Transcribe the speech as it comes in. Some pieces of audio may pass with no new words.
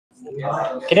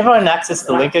Can everyone access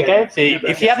the link, okay?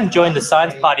 If you haven't joined the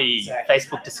Science Party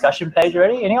Facebook discussion page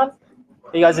already, anyone?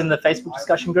 Are you guys in the Facebook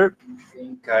discussion group?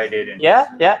 I didn't. Yeah.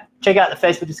 Check out the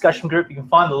Facebook discussion group. You can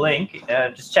find the link.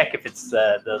 Just check if it's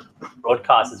the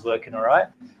broadcast is working all right.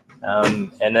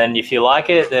 And then if you like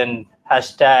it, then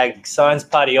hashtag Science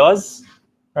Party Oz.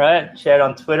 Right, share it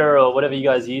on Twitter or whatever you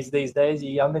guys use these days,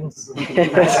 you youngins.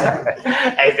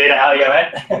 Hey, Peter, how are you,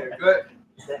 man? Good.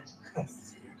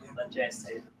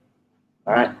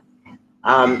 All right.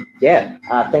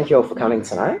 Thank you all for coming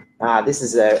tonight. This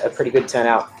is a pretty good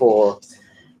turnout for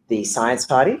the Science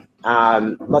Party.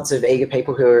 Lots of eager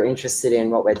people who are interested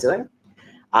in what we're doing.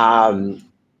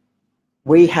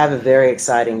 We have a very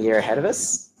exciting year ahead of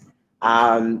us,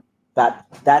 but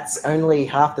that's only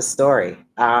half the story.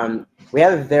 We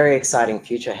have a very exciting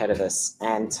future ahead of us,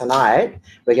 and tonight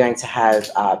we're going to have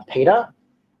Peter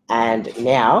and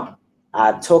Meow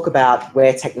talk about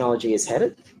where technology is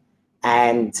headed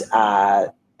and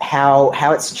how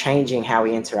it's changing how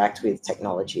we interact with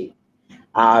technology.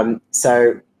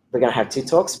 So we're going to have two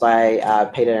talks by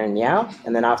Peter and Meow,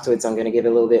 and then afterwards I'm going to give a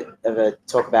little bit of a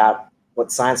talk about what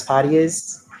the Science Party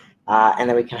is, and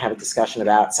then we can have a discussion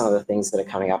about some of the things that are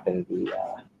coming up in the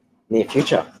near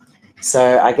future.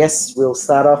 So I guess we'll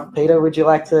start off. Peter, would you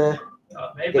like to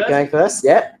get going first?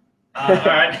 Yeah. All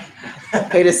right.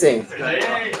 Peter Xing.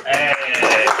 Hey.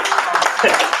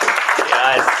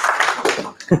 Guys,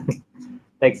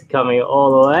 thanks for coming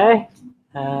all the way.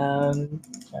 All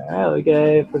right, we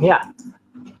go from here.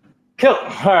 Cool.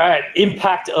 All right.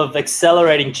 Impact of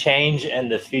accelerating change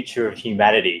and the future of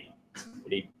humanity.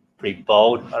 Pretty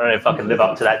bold. I don't know if I can live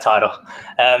up to that title.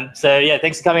 So yeah,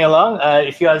 thanks for coming along.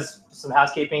 If you guys, some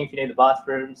housekeeping, if you need the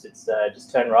bathrooms, it's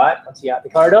just turn right once you're out the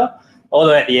corridor. All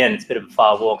the way at the end, it's a bit of a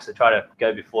far walk, so try to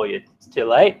go before it's too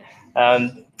late.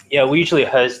 Yeah, we usually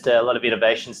host a lot of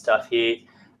innovation stuff here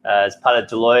as part of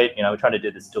Deloitte. We're trying to do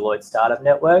this Deloitte Startup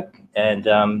Network, and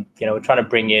we're trying to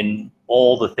bring in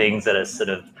all the things that are sort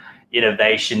of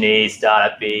innovation-y,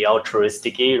 startup-y,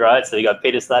 altruistic-y, right? So we got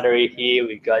Peter Slattery here,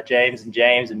 we've got James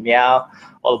and Meow,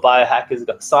 all the biohackers, we've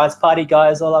got the Science Party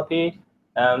guys all up here.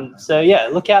 So yeah,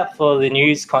 look out for the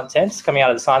news contents coming out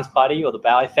of the Science Party or the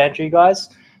Biofantry guys,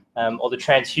 or the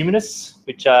transhumanists,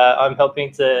 which I'm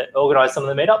helping to organize some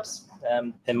of the meetups,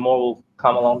 and more will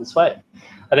come along this way.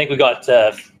 I think we've got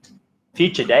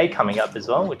Future Day coming up as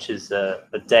well, which is a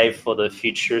day for the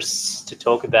futurists to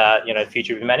talk about,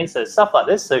 future of humanity. So stuff like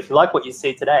this. So if you like what you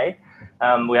see today,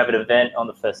 we have an event on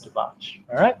the 1st of March.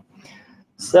 All right.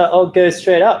 So I'll go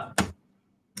straight up.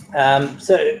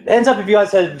 So hands up if you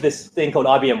guys heard of this thing called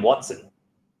IBM Watson.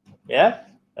 Yeah,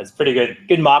 that's pretty good.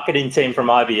 Good marketing team from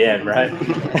IBM,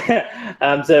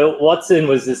 right? So Watson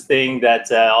was this thing that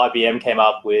IBM came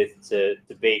up with to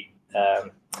beat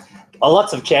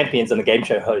lots of champions on the game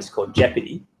show host called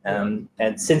Jeopardy. And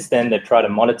since then, they've tried to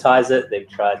monetize it. They've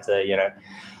tried to,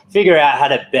 figure out how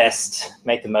to best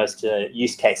make the most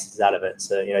use cases out of it.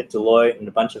 So, Deloitte and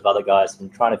a bunch of other guys have been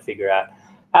trying to figure out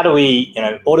how do we,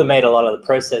 automate a lot of the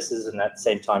processes and at the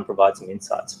same time provide some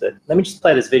insights. But let me just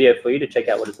play this video for you to check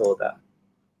out what it's all about.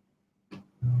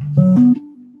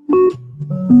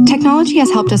 Technology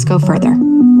has helped us go further,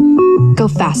 go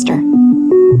faster,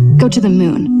 go to the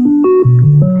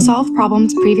moon, solve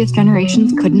problems previous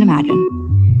generations couldn't imagine.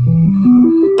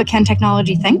 But can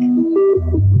technology think?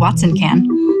 Watson can.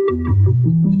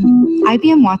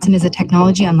 IBM Watson is a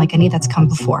technology unlike any that's come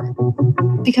before.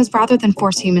 Because rather than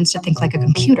force humans to think like a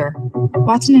computer,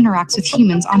 Watson interacts with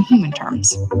humans on human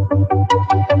terms.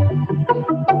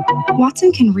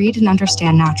 Watson can read and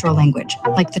understand natural language,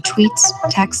 like the tweets,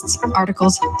 texts,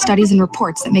 articles, studies, and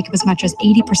reports that make up as much as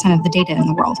 80% of the data in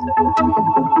the world.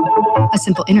 A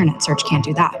simple internet search can't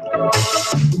do that.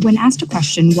 When asked a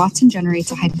question, Watson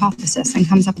generates a hypothesis and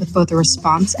comes up with both a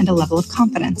response and a level of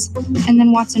confidence. And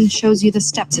then Watson shows you the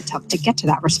steps it took to get to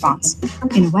that response.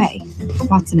 In a way,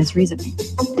 Watson is reasoning.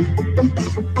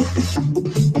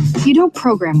 You don't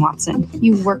program Watson,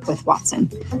 you work with Watson.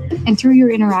 And through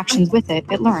your interactions with it,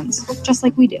 it learns, just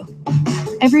like we do.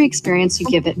 Every experience you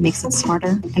give it makes it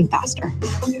smarter and faster.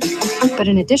 But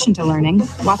in addition to learning,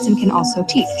 Watson can also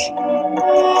teach.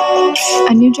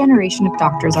 A new generation of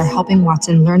doctors are helping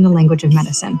Watson learn the language of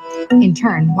medicine. In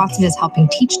turn, Watson is helping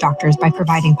teach doctors by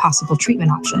providing possible treatment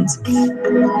options.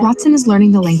 Watson is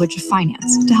learning the language of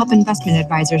finance to help investment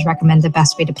advisors recommend the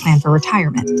best way to plan for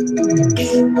retirement.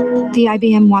 The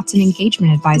IBM Watson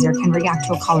Engagement Advisor can react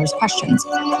to a caller's questions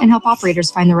and help operators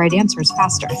find the right answers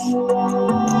faster.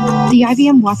 The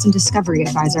IBM Watson Discovery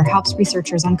Advisor helps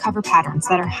researchers uncover patterns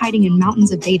that are hiding in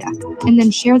mountains of data and then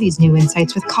share these new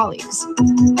insights with colleagues.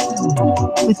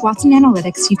 With Watson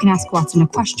Analytics, you can ask Watson a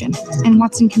question, and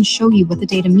Watson can show you what the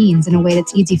data means in a way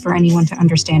that's easy for anyone to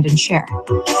understand and share.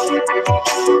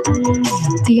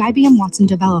 The IBM Watson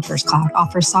Developers Cloud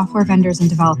offers software vendors and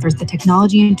developers the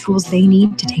technology and tools they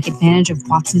need to take advantage of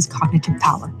Watson's cognitive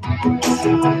power.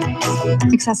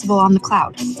 Accessible on the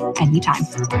cloud, anytime.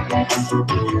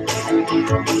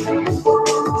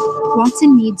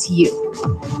 Watson needs you.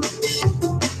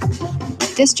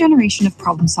 This generation of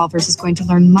problem solvers is going to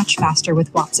learn much faster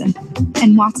with Watson,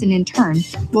 and Watson, in turn,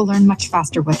 will learn much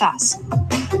faster with us.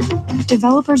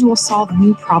 Developers will solve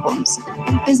new problems.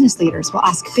 Business leaders will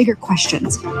ask bigger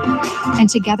questions. And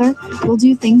together, we'll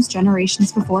do things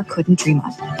generations before couldn't dream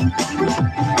of.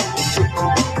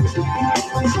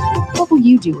 What will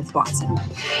you do with Watson?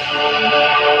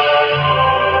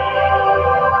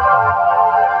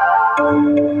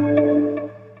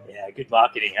 Yeah, good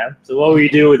marketing, huh? So what will you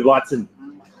do with Watson?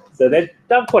 So they've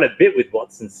done quite a bit with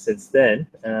Watson since then.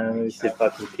 Let me see if I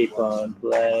can keep on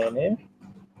playing here.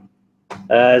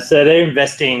 So they're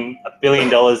investing $1 billion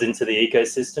into the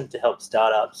ecosystem to help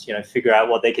startups, figure out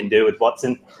what they can do with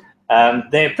Watson.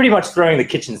 They're pretty much throwing the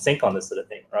kitchen sink on this sort of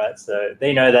thing, right? So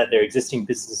they know that their existing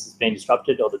business is being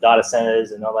disrupted, all the data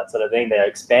centers and all that sort of thing. They're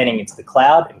expanding into the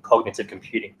cloud and cognitive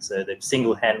computing. So they've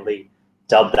single-handedly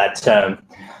dubbed that term.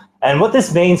 And what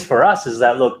this means for us is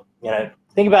that, look,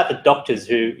 think about the doctors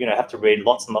who, have to read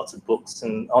lots and lots of books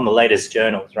and on the latest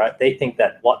journals, right? They think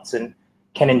that Watson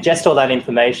can ingest all that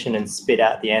information and spit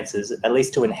out the answers, at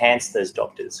least to enhance those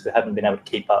doctors who haven't been able to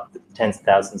keep up with tens of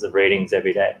thousands of readings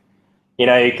every day.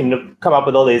 You can come up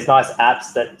with all these nice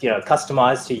apps that,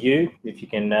 customize to you. If you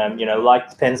can,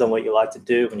 depends on what you like to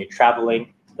do when you're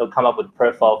traveling, they'll come up with a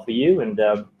profile for you. And,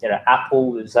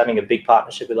 Apple is having a big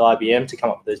partnership with IBM to come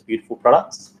up with those beautiful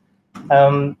products.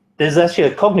 There's actually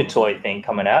a Cognitoy thing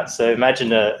coming out. So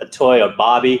imagine a toy or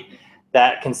Barbie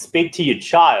that can speak to your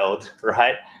child,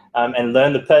 right? And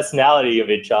learn the personality of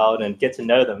your child and get to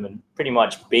know them and pretty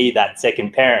much be that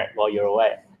second parent while you're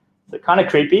away. So kind of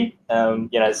creepy. So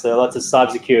lots of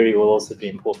cybersecurity will also be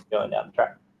important going down the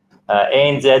track.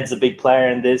 ANZ's a big player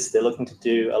in this. They're looking to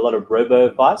do a lot of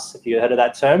robo-advice, if you heard of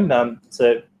that term.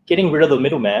 So getting rid of the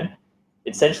middleman,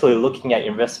 essentially looking at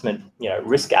your investment,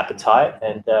 risk appetite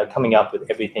and coming up with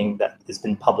everything that has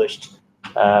been published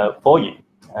for you.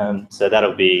 So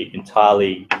that'll be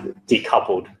entirely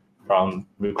decoupled from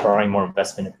requiring more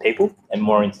investment in people and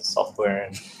more into software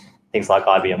and things like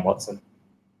IBM Watson.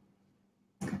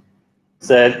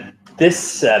 So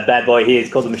this bad boy here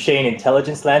is called the Machine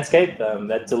Intelligence Landscape.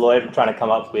 At Deloitte, I'm trying to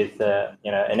come up with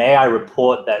an AI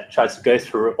report that tries to go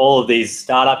through all of these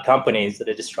startup companies that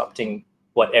are disrupting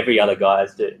what every other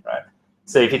guys do, right?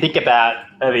 So if you think about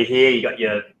over here, you got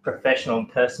your professional and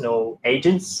personal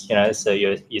agents, so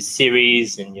your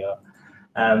Siris and your,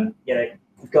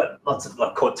 you've got lots of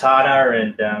like Cortana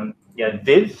and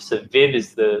Viv. So Viv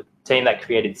is the team that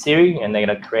created Siri, and they're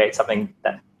going to create something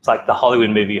that's like the Hollywood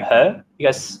movie Her. You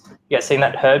guys seen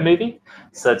that Her movie?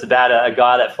 So it's about a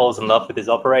guy that falls in love with his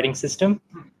operating system.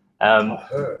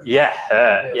 Her. Yeah,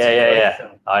 Her.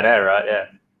 Yeah. I know, right? Yeah.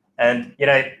 And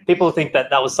people think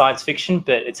that was science fiction,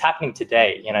 but it's happening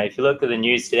today. If you look at the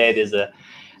news today, there's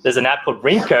an app called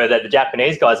Rinko that the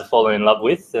Japanese guys are falling in love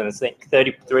with, and I think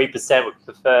 33% would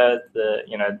prefer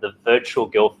the virtual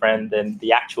girlfriend than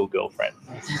the actual girlfriend.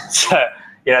 So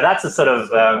that's the sort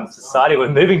of society we're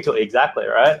moving to, exactly,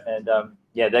 right? And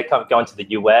they're going to the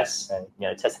US and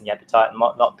testing the appetite, and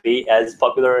might not be as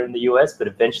popular in the US, but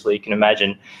eventually you can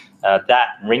imagine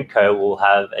that Rinko will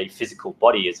have a physical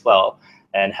body as well,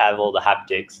 and have all the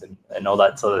haptics and all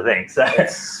that sort of thing. So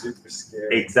that's super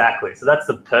scary. Exactly. So that's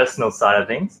the personal side of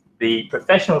things. The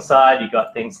professional side, you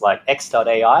got things like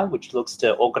X.AI, which looks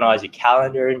to organize your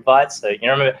calendar invites. So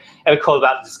remember I called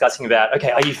about discussing about,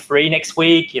 okay, are you free next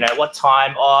week? What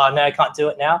time? Oh no, I can't do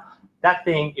it now. That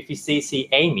thing, if you CC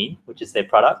Amy, which is their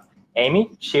product, Amy,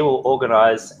 she will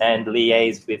organize and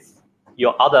liaise with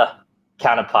your other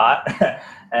counterpart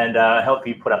and help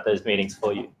you put up those meetings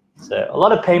for you. So a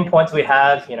lot of pain points we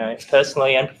have,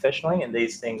 personally and professionally, and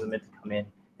these things are meant to come in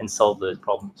and solve those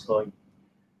problems for you.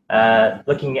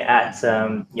 Looking at,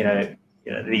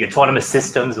 the autonomous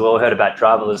systems, we all heard about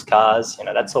driverless cars.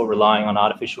 That's all relying on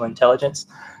artificial intelligence.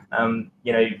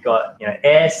 You've got,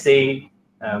 air, sea,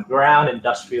 ground,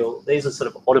 industrial. These are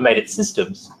sort of automated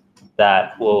systems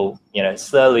that will,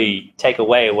 slowly take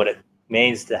away what it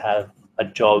means to have a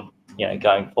job,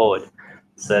 going forward.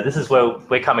 So this is where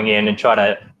we're coming in and trying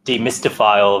to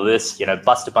demystify all of this,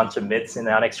 bust a bunch of myths in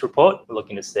our next report. We're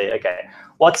looking to see, okay,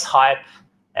 what's hype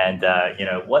and,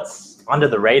 what's under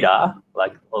the radar,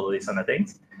 like all of these kind of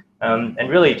things. and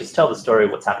really just tell the story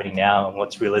of what's happening now and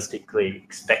what's realistically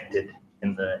expected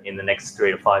in the next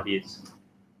 3 to 5 years.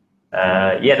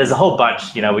 Yeah, there's a whole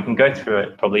bunch. You know, we can go through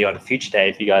it probably on a future day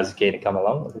if you guys are keen to come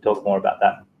along. We can talk more about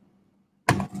that.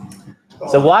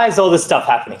 So why is all this stuff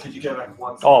happening? Could you go back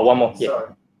one? Oh, one more. Yeah, Sorry.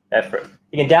 go for it.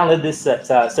 You can download this.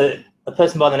 So a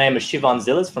person by the name of Siobhan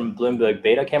Zillas from Bloomberg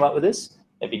Beta came up with this.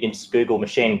 If you can just Google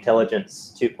Machine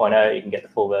Intelligence 2.0, you can get the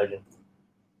full version.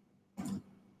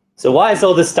 So why is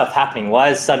all this stuff happening? Why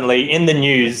is suddenly in the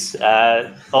news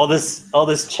all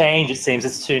this change? It seems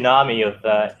this tsunami of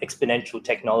exponential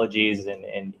technologies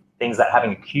and things that are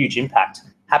having a huge impact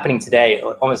happening today,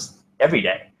 almost every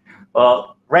day.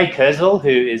 Well, Ray Kurzweil, who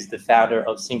is the founder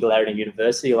of Singularity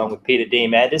University, along with Peter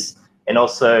Xing, and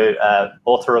also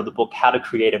author of the book How to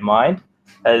Create a Mind,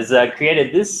 has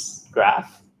created this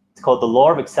graph. It's called the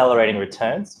Law of Accelerating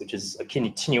Returns, which is a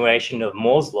continuation of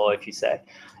Moore's Law, if you say.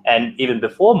 And even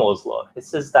before Moore's Law, it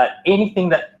says that anything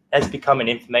that has become an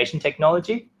information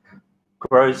technology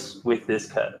grows with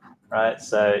this curve, right?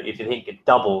 So if you think it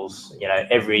doubles, you know,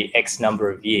 every X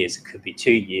number of years, it could be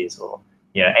 2 years or,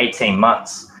 you know, 18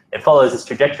 months. It follows this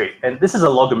trajectory. And this is a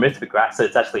logarithmic graph, so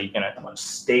it's actually, you know, much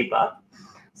steeper.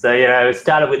 So, you know, it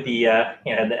started with the,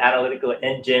 you know, the analytical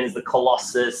engines, the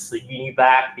Colossus, the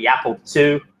Univac, the Apple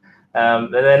II.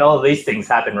 And then all of these things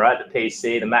happen, right? The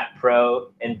PC, the Mac Pro,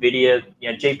 NVIDIA,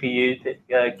 you know, GPU,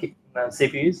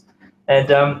 CPUs.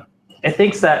 And it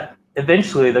thinks that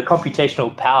eventually the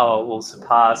computational power will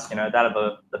surpass, you know, that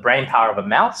of the brain power of a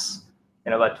mouse,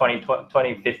 you know, by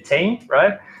 2015,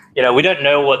 right? You know, we don't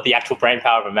know what the actual brain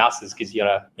power of a mouse is because you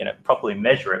gotta, you know, properly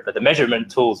measure it, but the measurement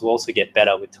tools will also get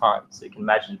better with time. So you can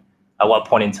imagine at what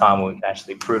point in time we can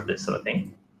actually prove this sort of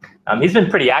thing. He's been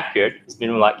pretty accurate. He's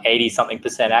been like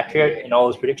 80-something% accurate in all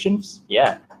his predictions.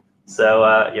 Yeah.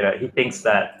 So, you know, he thinks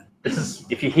that this is,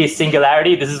 if you hear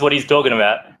singularity, this is what he's talking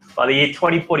about. By the year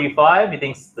 2045, he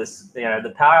thinks this, you know,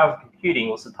 the power of computing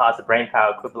will surpass the brain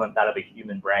power equivalent that of a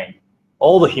human brain.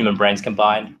 All the human brains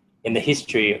combined in the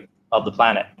history of the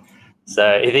planet.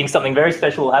 So he thinks something very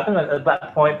special will happen. At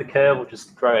that point, the curve will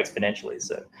just grow exponentially.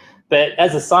 So, but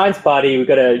as a science party, we've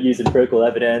got to use empirical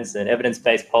evidence and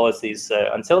evidence-based policies. So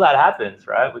until that happens,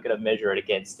 right, we've got to measure it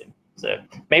against him. So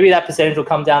maybe that percentage will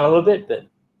come down a little bit, but it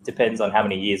depends on how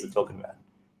many years we're talking about.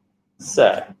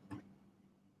 So,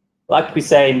 like we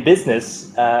say in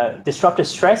business, disruptive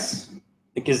stress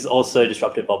is also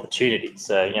disruptive opportunity.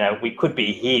 So, you know, we could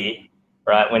be here,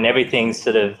 right, when everything's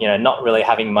sort of, you know, not really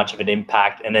having much of an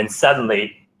impact, and then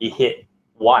suddenly you hit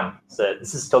 1. So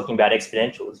this is talking about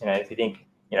exponentials. You know, if you think,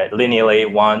 you know,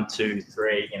 linearly 1, 2,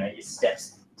 3, you know, your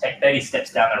steps, take 30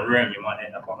 steps down the room, you might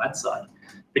end up on that side.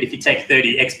 But if you take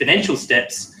 30 exponential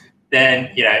steps,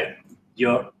 then, you know,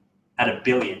 you're at 1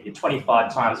 billion. You're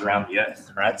 25 times around the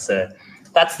Earth, right? So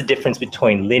that's the difference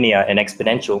between linear and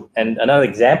exponential. And another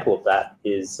example of that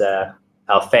is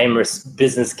our famous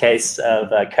business case of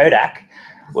Kodak,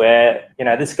 where, you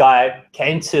know, this guy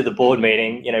came to the board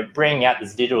meeting, you know, bringing out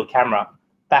this digital camera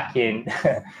back in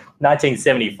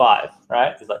 1975,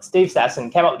 right? It's like Steve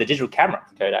Sasson came up with a digital camera,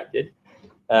 Kodak did.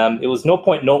 It was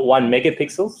 0.01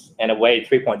 megapixels and it weighed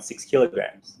 3.6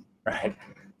 kilograms, right?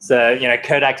 So, you know,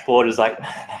 Kodak's board was like,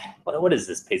 what is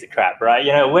this piece of crap, right?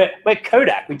 You know, we're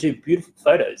Kodak, we do beautiful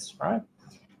photos, right?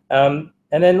 And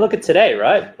then look at today,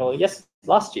 right? Well, yes,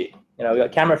 last year, you know, we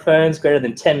got camera phones greater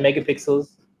than 10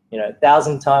 megapixels, you know,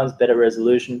 1,000 times better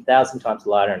resolution, 1,000 times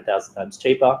lighter, and 1,000 times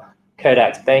cheaper.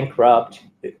 Kodak's bankrupt,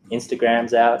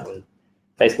 Instagram's out, and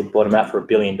Facebook bought them out for $1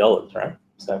 billion, right?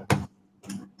 So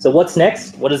what's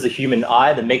next? What is the human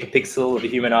eye? The megapixel of the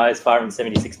human eye is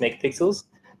 576 megapixels.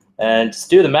 And just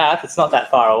do the math, it's not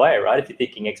that far away, right, if you're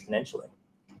thinking exponentially.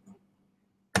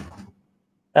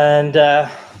 And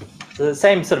the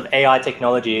same sort of AI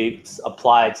technology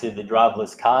applied to the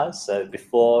driverless cars. So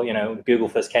before, you know, Google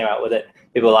first came out with it,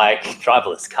 people were like,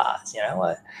 driverless cars, you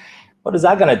know, what is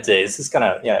that going to do? Is this going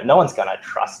to, you know, no one's going to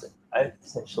trust it, right,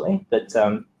 essentially. But,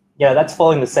 you know, that's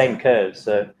following the same curve.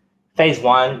 So phase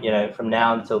 1, you know, from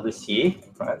now until this year,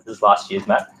 right, this is last year's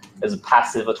map, there's a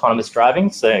passive autonomous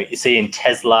driving. So you see in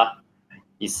Tesla,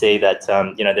 you see that,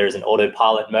 you know, there is an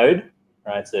autopilot mode,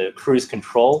 right? So cruise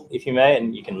control, if you may,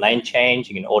 and you can lane change,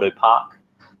 you can auto park.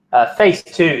 Phase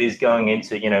 2 is going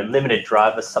into, you know, limited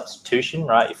driver substitution,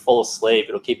 right? You fall asleep,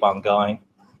 it'll keep on going.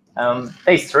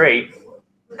 Phase 3,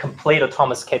 complete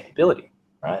autonomous capability,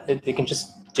 right? It can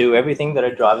just do everything that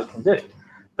a driver can do.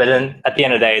 But then at the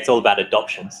end of the day, it's all about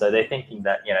adoption. So they're thinking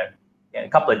that, you know, in a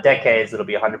couple of decades, it'll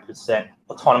be 100%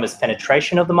 autonomous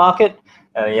penetration of the market.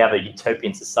 You have a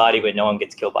utopian society where no one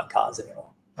gets killed by cars anymore.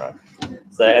 right?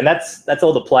 So, and that's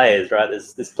all the players, right?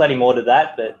 There's plenty more to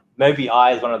that, but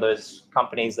Mobileye is one of those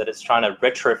companies that is trying to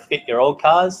retrofit your old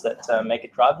cars that make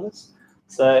it driverless.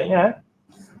 So, you know,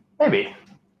 maybe.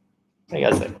 What do you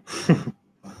guys think?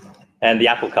 And the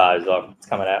Apple car as well, it's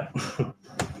coming out.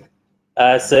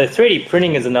 So 3D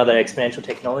printing is another exponential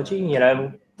technology. You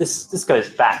know, this goes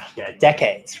back, you know,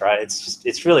 decades, right?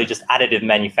 It's really just additive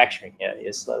manufacturing. You know,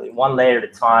 you're slowly one layer at a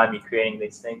time, you're creating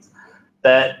these things.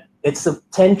 But it's a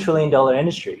 $10 trillion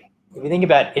industry. If you think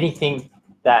about anything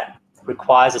that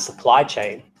requires a supply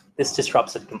chain, this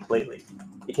disrupts it completely.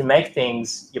 You can make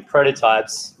things, your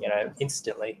prototypes, you know,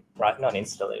 instantly, right? Not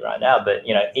instantly right now, but,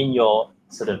 you know, in your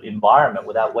sort of environment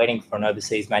without waiting for an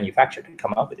overseas manufacturer to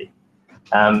come up with it.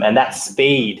 And that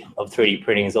speed of 3D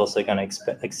printing is also going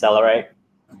to accelerate.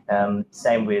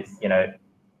 Same with, you know,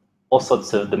 all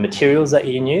sorts of the materials that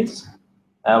you can use.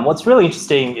 What's really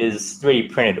interesting is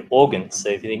 3D printed organs. So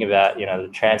if you think about, you know,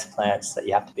 the transplants that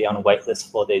you have to be on a wait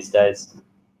list for these days,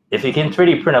 if you can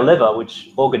 3D print a liver, which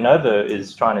Organovo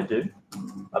is trying to do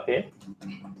up here,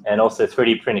 and also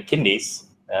 3D printed kidneys,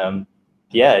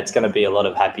 yeah, it's going to be a lot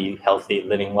of happy, healthy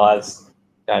living lives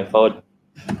going forward.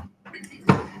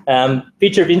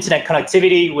 Future of internet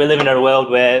connectivity. We live in a world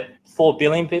where 4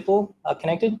 billion people are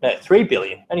connected. No, 3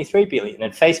 billion, only 3 billion.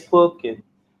 And Facebook and,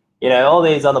 you know, all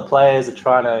these other players are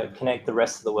trying to connect the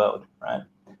rest of the world, right?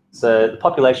 So the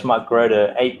population might grow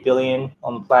to 8 billion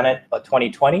on the planet by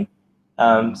 2020.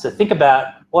 So think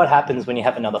about what happens when you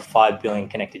have another 5 billion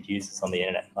connected users on the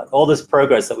internet. Like all this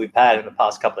progress that we've had in the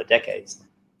past couple of decades,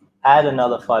 add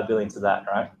another 5 billion to that,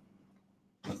 right?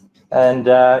 And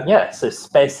yeah, so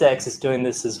SpaceX is doing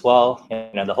this as well. You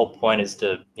know, the whole point is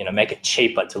to, you know, make it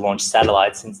cheaper to launch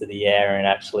satellites into the air and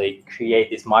actually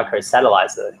create these micro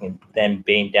satellites that can then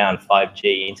beam down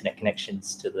 5G internet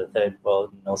connections to the third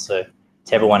world and also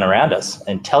to everyone around us.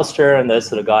 And Telstra and those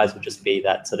sort of guys will just be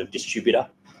that sort of distributor,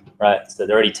 right? So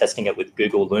they're already testing it with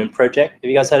Google Loon project. Have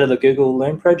you guys heard of the Google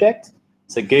Loon project?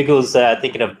 So Google's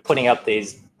thinking of putting up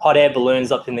these hot air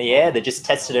balloons up in the air. They just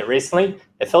tested it recently.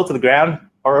 It fell to the ground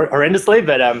horrendously,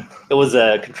 but it was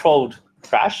a controlled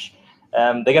crash.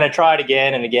 They're going to try it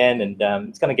again and again, and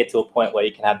it's going to get to a point where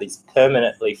you can have these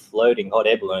permanently floating hot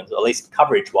air balloons, or at least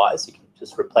coverage-wise. You can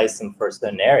just replace them for a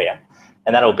certain area,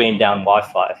 and that'll beam down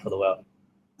Wi-Fi for the world.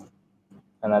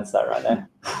 And that's that right there.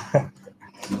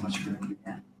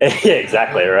 Yeah,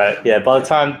 exactly, right. Yeah, by that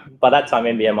time,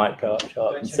 NVIDIA might show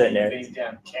up in certain areas. Beam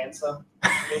down cancer.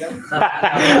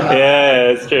 Yeah,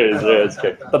 it's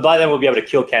true. But by then we'll be able to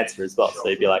cure cancer as well. So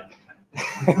you'd be like,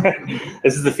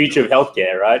 this is the future of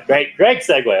healthcare, right? Great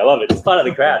segue. I love it. It's part of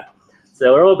the crowd.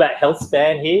 So we're all about health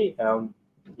span here.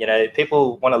 You know,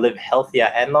 people want to live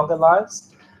healthier and longer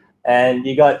lives. And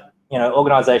you got, you know,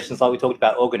 organizations like we talked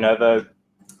about, Organovo,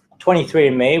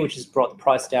 23andMe, which has brought the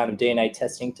price down of DNA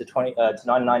testing to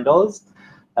 $99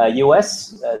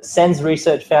 US. SENS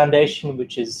Research Foundation,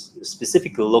 which is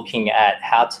specifically looking at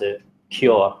how to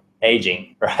cure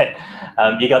aging, right?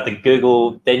 You got the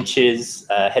Google Ventures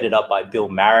headed up by Bill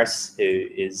Maris, who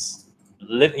is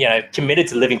committed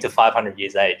to living to 500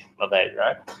 years of age,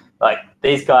 right? Like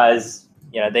these guys,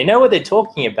 you know, they know what they're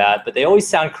talking about, but they always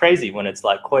sound crazy when it's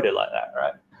like quoted like that,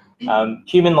 right?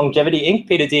 Human Longevity Inc.,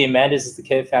 Peter Diamandis is the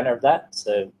co-founder of that.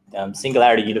 So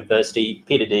Singularity University,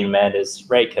 Peter Diamandis,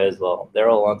 Ray Kurzweil,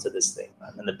 they're all onto this thing.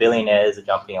 Right? And the billionaires are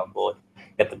jumping on board.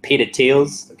 You got the Peter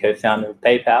Thiels, the co-founder of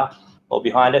PayPal, all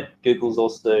behind it. Google's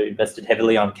also invested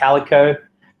heavily on Calico,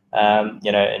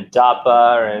 you know, and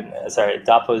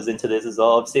DARPA is into this as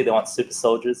well. Obviously, they want super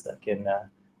soldiers that can,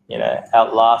 you know,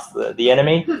 outlast the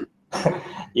enemy.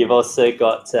 You've also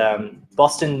got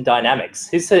Boston Dynamics.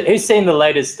 Who's seen the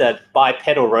latest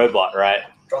bipedal robot, right?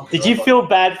 Did you feel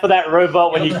bad for that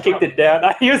robot when you kicked it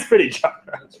down? He was pretty drunk,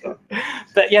 right?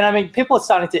 But, you know, I mean, people are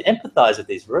starting to empathize with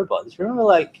these robots. Remember,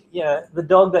 like, you know, the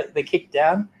dog that they kicked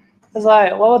down? It's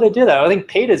like, why would they do that? I think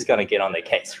Peter's going to get on their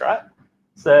case, right?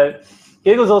 So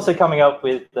Google's also coming up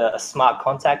with a smart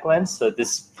contact lens. So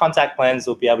this contact lens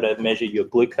will be able to measure your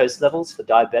glucose levels for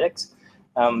diabetics.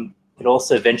 It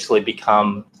also eventually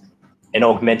become an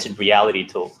augmented reality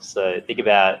tool. So think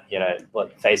about, you know,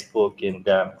 what Facebook and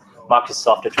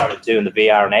Microsoft are trying to do in the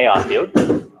VR and AR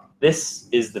field. This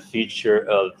is the future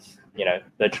of, you know,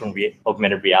 virtual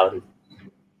augmented reality.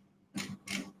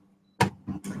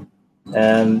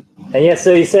 And yeah,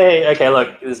 so you say, okay,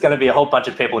 look, there's going to be a whole bunch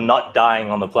of people not dying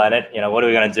on the planet. You know, what are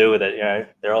we going to do with it? You know,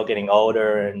 they're all getting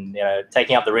older and, you know,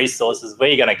 taking up the resources. Where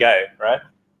are you going to go, right?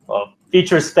 Well,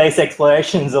 future of space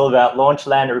exploration is all about launch,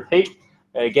 land, and repeat.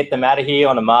 Get them out of here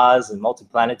on a Mars and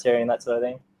multiplanetary and that sort of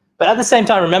thing. But at the same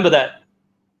time, remember that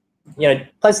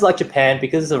places like Japan,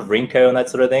 because of Rinko and that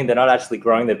sort of thing, they're not actually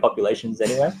growing their populations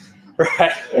anyway,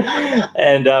 right?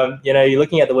 And you're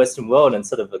looking at the Western world and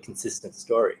sort of a consistent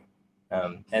story.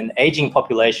 And aging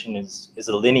population is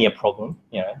a linear problem.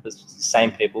 There's the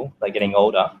same people, they're getting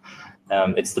older.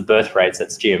 It's the birth rates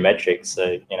that's geometric.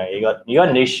 So you got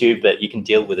an issue, but you can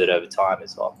deal with it over time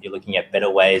as well. You're looking at better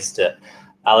ways to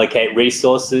allocate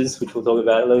resources, which we'll talk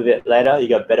about a little bit later. You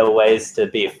got better ways to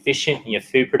be efficient in your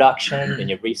food production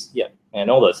and and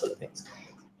all those sort of things.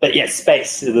 But yeah,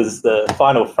 space is the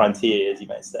final frontier, as you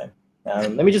may say.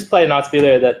 Let me just play a nice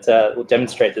video that will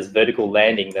demonstrate this vertical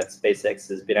landing that SpaceX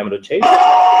has been able to achieve.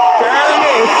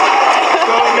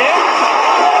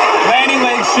 Landing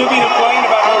legs should be deployed in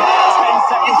about 10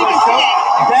 seconds or so.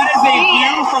 That is a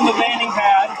view from the landing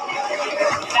pad.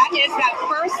 That is that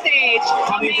first stage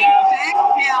coming back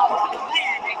down to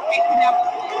land and picking up.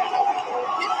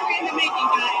 History in the making,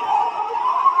 guys.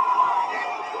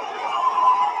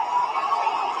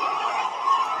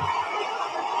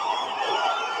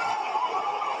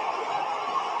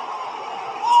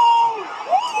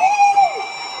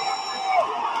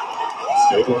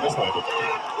 Stable is landed.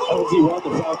 LZ1, the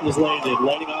Falcon is landed.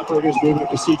 Landing operators moving to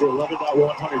procedure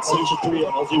 11.100. Section 3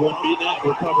 on LZ1 beating that and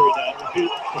recovering that.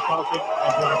 Repeat, the Falcon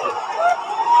has landed.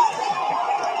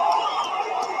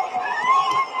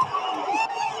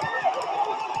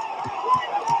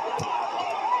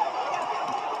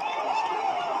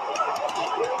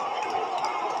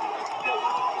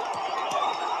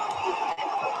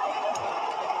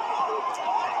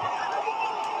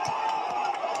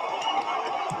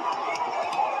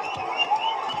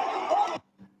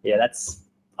 Yeah,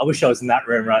 I wish I was in that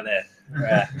room right there.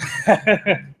 Right.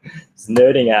 Just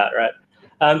nerding out, right?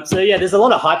 So yeah, there's a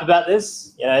lot of hype about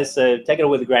this, so take it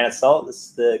with a grain of salt. This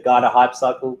is the Gartner hype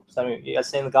cycle. Some of you guys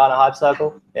seen the Gartner hype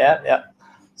cycle? Yeah.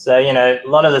 So, a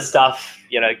lot of the stuff,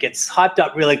 gets hyped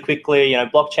up really quickly.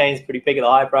 Blockchain's pretty big of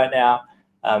the hype right now.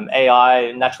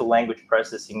 AI, natural language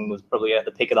processing, was probably at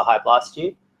the peak of the hype last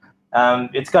year.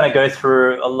 It's going to go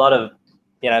through a lot of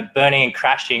burning and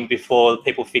crashing before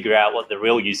people figure out what the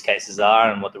real use cases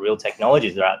are and what the real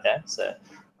technologies are out there. So,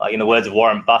 like in the words of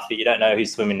Warren Buffett, you don't know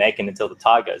who's swimming naked until the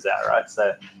tide goes out, right?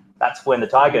 So that's when the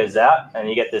tide goes out and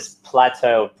you get this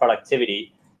plateau of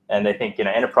productivity, and they think,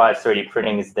 enterprise 3D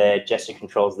printing is there, gesture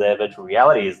control is there, virtual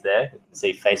reality is there. You can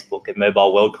see Facebook at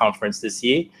Mobile World Conference this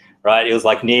year, right? It was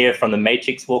like Neo from the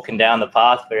Matrix walking down the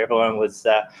path where everyone was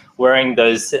wearing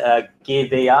those Gear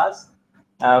VRs.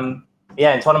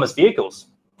 Autonomous vehicles.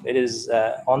 It is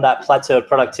on that plateau of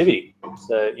productivity.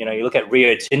 So, you look at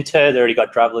Rio Tinto, they already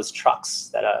got driverless trucks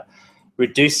that are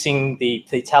reducing the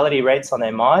fatality rates on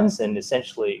their mines and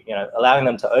essentially, allowing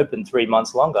them to open 3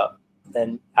 months longer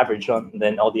than average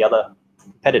than all the other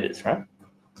competitors, right?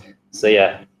 So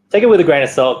yeah, take it with a grain of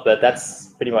salt, but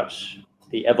that's pretty much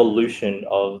the evolution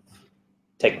of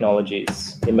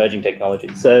technologies, emerging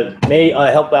technologies. So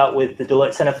I help out with the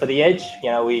Deloitte Center for the Edge.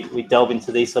 We delve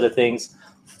into these sort of things,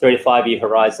 3 to 5 year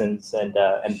horizons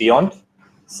and beyond.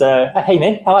 So, hey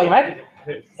man, how are you, mate?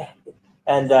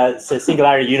 And so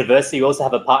Singularity University, we also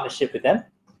have a partnership with them.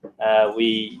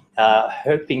 We are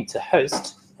hoping to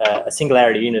host a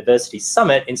Singularity University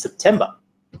Summit in September.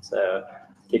 So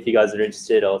if you guys are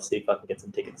interested, I'll see if I can get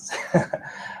some tickets.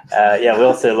 We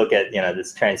also look at,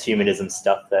 this transhumanism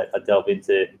stuff that I delve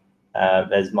into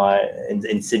as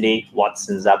in Sydney,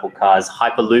 Watson's, Apple Cars,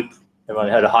 Hyperloop. Everyone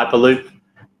heard of Hyperloop?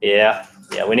 Yeah,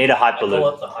 we need a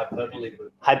Hyperloop. The hyperbole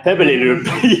loop. Hyperbole loop.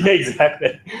 Yeah,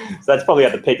 exactly. So that's probably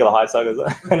at the peak of the hype cycle.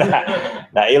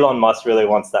 Now, Elon Musk really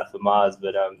wants that for Mars,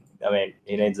 but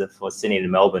he needs it for Sydney to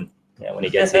Melbourne when he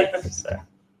gets here. So.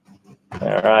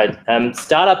 All right.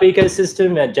 Startup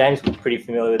ecosystem. James was pretty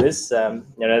familiar with this.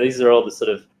 These are all the sort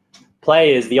of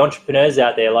players, the entrepreneurs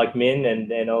out there like Min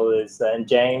and all this, and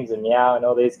James and Meow and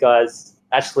all these guys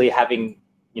actually having,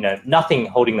 nothing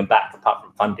holding them back apart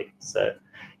from funding. So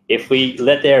if we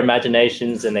let their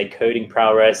imaginations and their coding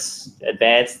prowess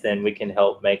advance, then we can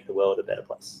help make the world a better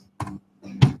place.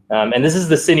 And this is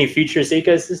the Sydney Futurist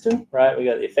ecosystem, right? We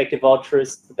got the effective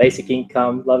altruists, the basic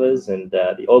income lovers, and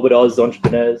the Orbit Oz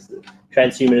entrepreneurs, the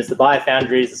transhumanists, the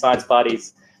biofoundries, the science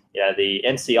parties, the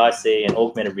MCIC and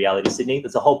augmented reality Sydney.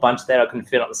 There's a whole bunch there I couldn't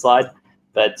fit on the slide,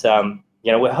 but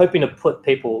we're hoping to put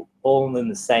people all in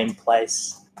the same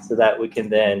place so that we can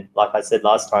then, like I said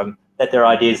last time, let their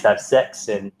ideas have sex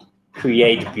and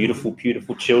create beautiful,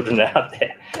 beautiful children out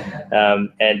there.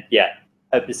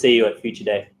 Hope to see you at Future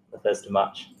Day, the 1st of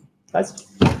March. Guys,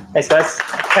 thanks, guys.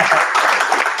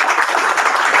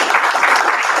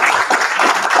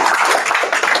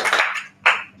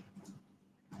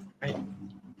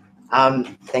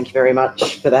 Thank you very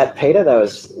much for that, Peter. That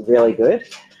was really good.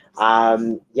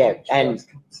 Yeah, and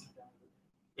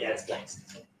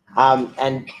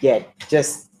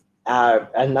just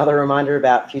another reminder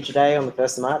about Future Day on the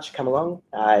 1st of March. Come along.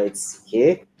 It's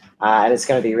here, and it's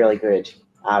going to be really good.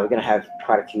 We're going to have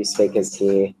quite a few speakers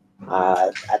here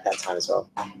at that time as well.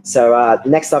 So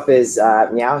next up is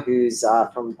Meow, who's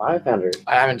from BioFoundry.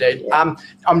 I am indeed. Yeah.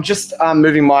 I'm just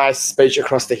moving my speech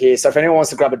across to here. So if anyone wants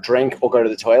to grab a drink or go to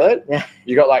the toilet,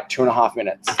 you got like 2.5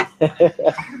 minutes.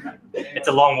 It's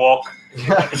a long walk.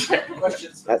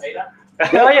 Questions for Peter?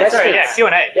 Oh yeah, sorry, yeah,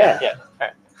 Q&A. Yeah. Yeah.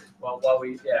 Right. Well,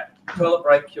 toilet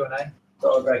break Q&A.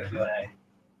 Toilet break Q&A.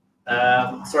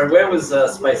 Sorry, where was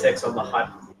SpaceX on the hype?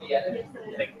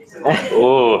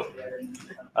 Ooh.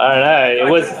 I don't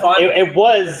know.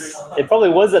 It probably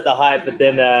was at the height, but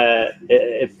then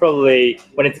it probably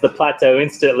went into the plateau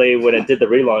instantly when it did the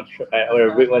relaunch,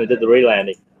 when it did the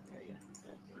relanding.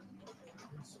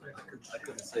 I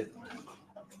couldn't see them.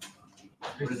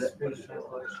 What is it?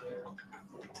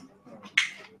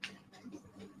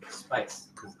 Space.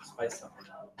 Space something.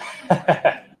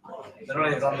 They're not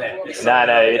even on there.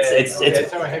 No, it's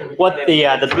what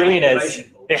the billionaires.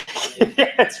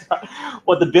 Yeah, that's right.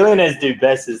 What the billionaires do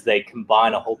best is they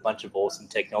combine a whole bunch of awesome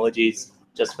technologies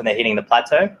just when they're hitting the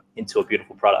plateau into a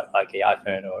beautiful product like the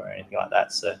iPhone or anything like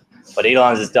that. So what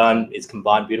Elon has done is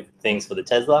combine beautiful things for the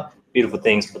Tesla, beautiful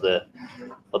things for the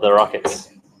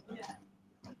rockets.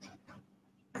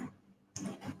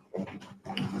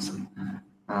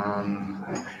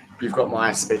 You've got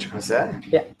my speech across there?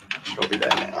 Yeah. Should all be there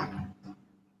now.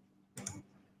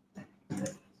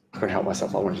 Couldn't help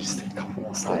myself. I want to just stick a couple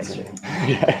more slides in.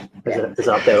 Yeah. Is it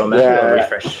up there on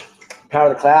refresh?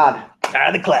 Power of the cloud. Power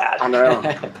of the cloud. Unreal.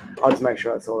 I'll just make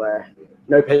sure it's all there.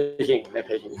 No peeking. No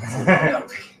peeking.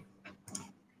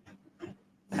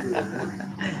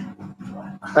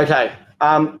 Okay.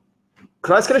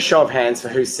 Could I just get a show of hands for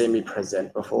who's seen me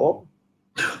present before?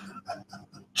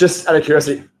 Just out of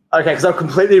curiosity. Okay, because I've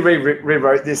completely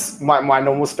rewrote this, my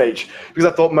normal speech, because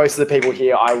I thought most of the people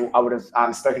here I would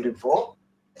have spoken to before.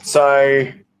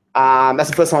 So that's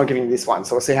the first time I'm giving this one,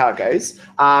 so we'll see how it goes.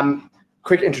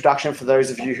 Quick introduction for those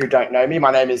of you who don't know me.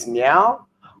 My name is Meow.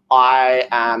 I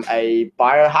am a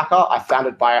biohacker. I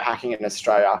founded biohacking in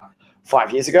Australia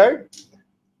 5 years ago.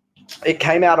 It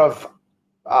came out of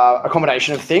a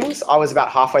combination of things. I was about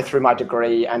halfway through my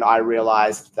degree and I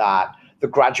realized that the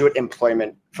graduate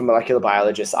employment for molecular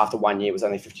biologists after 1 year was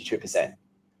only 52%.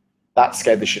 That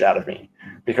scared the shit out of me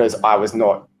because I was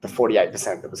not the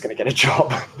 48% that was going to get a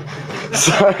job.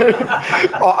 So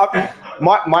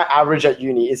my average at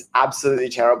uni is absolutely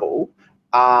terrible.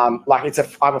 Like I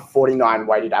have a 49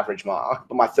 weighted average mark,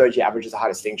 but my third year average is a high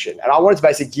distinction. And I wanted to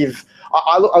basically give,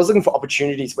 I was looking for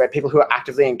opportunities where people who are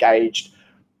actively engaged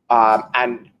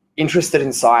and interested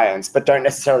in science, but don't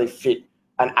necessarily fit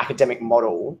an academic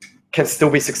model can still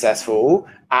be successful,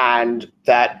 and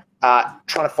that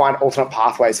trying to find alternate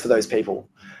pathways for those people.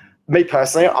 Me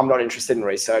personally, I'm not interested in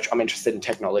research. I'm interested in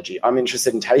technology. I'm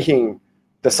interested in taking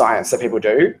the science that people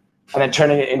do and then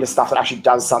turning it into stuff that actually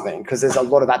does something, because there's a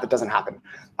lot of that doesn't happen.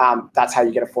 That's how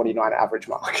you get a 49 average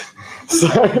mark. So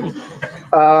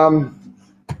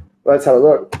let's have a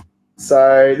look.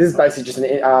 So this is basically just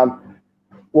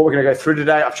what we're going to go through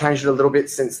today. I've changed it a little bit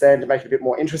since then to make it a bit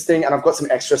more interesting, and I've got some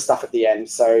extra stuff at the end.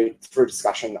 So through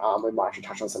discussion, we might actually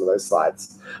touch on some of those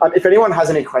slides. If anyone has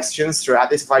any questions throughout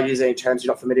this, if I use any terms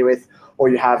you're not familiar with, or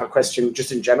you have a question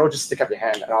just in general, just stick up your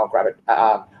hand and I'll grab it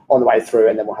on the way through,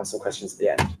 and then we'll have some questions at the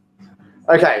end.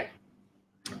 Okay,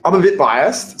 I'm a bit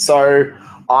biased, so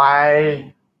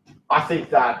I think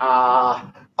that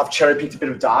I've cherry-picked a bit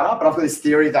of data, but I've got this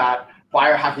theory that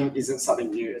biohacking isn't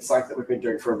something new. It's like that we've been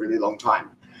doing for a really long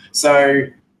time. So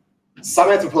some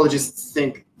anthropologists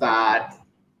think that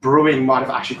brewing might have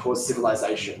actually caused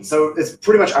civilization. So it's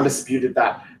pretty much undisputed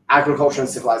that agriculture and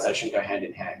civilization go hand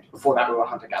in hand. Before that, we were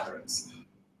hunter-gatherers.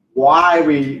 Why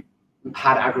we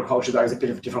had agriculture, though, is a bit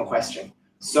of a different question.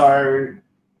 So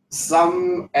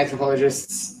some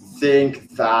anthropologists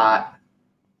think that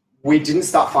we didn't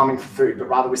start farming for food, but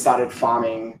rather we started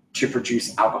farming to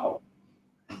produce alcohol.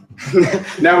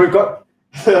 Now we've got,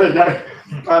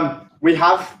 we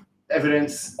have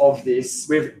evidence of this.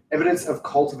 We have evidence of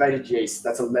cultivated yeast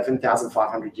that's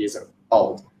 11,500 years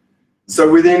old.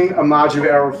 So within a margin of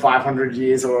error of 500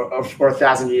 years or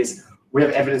 1,000 years, we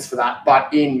have evidence for that.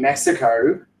 But in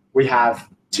Mexico, we have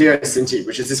teosinte,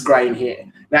 which is this grain here.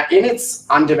 Now, in its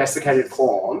undomesticated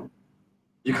form,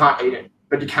 you can't eat it,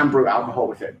 but you can brew alcohol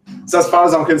with it. So as far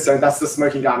as I'm concerned, that's the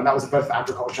smoking gun, and that was the birth of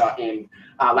agriculture in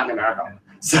Latin America.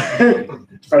 So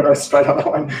straight on that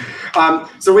one.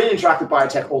 So we interact with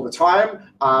biotech all the time.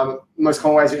 Most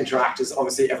common ways we interact is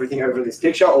obviously everything over this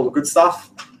picture, all the good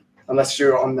stuff. unless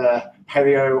you're on the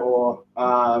paleo or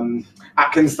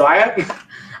Atkins diet.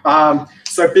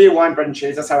 So beer, wine, bread, and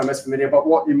cheese, that's how I'm most familiar. But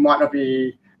what you might not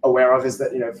be aware of is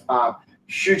that,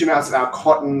 huge amounts of our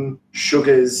cotton,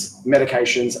 sugars,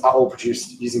 medications are all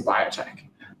produced using biotech.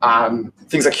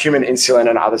 Things like human insulin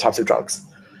and other types of drugs.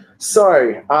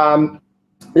 So,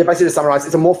 basically to summarize,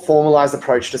 it's a more formalized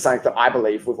approach to something that I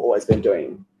believe we've always been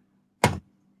doing.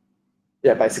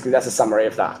 Yeah, basically that's a summary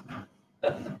of that.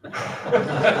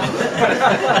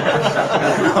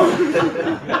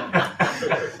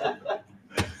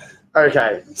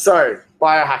 Okay, so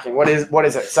biohacking, what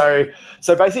is it? So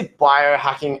basically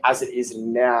biohacking as it is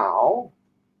now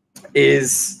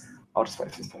is, I'll just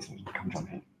wait for this person to come jump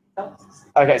in.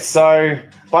 Okay, so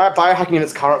biohacking in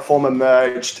its current form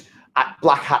emerged at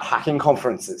black hat hacking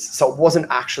conferences. So it wasn't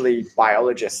actually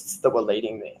biologists that were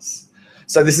leading this.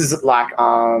 So this is like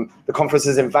the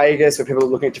conferences in Vegas where people are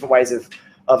looking at different ways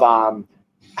of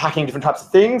hacking different types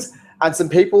of things. And some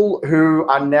people who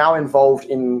are now involved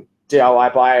in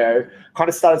DIY bio kind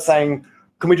of started saying,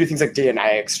 can we do things like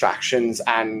DNA extractions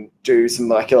and do some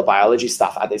molecular biology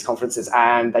stuff at these conferences?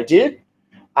 And they did.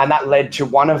 And that led to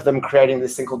one of them creating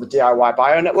this thing called the DIY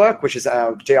Bio Network, which is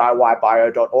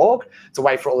DIYbio.org. It's a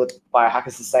way for all the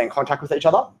biohackers to stay in contact with each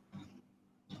other.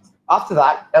 After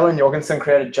that, Ellen Jorgensen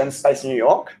created GenSpace New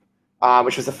York,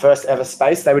 which was the first ever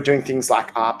space. They were doing things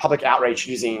like public outreach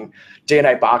using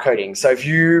DNA barcoding. So if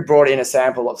you brought in a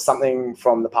sample of something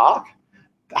from the park,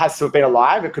 it has to have been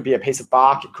alive. It could be a piece of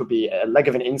bark. It could be a leg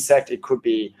of an insect. It could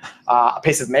be a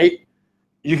piece of meat.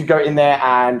 You could go in there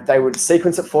and they would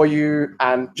sequence it for you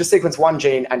and just sequence one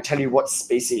gene and tell you what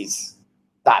species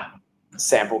that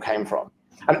sample came from.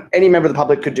 And any member of the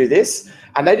public could do this.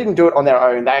 And they didn't do it on their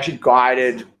own. They actually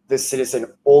guided the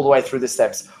citizen all the way through the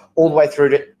steps, all the way through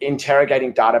to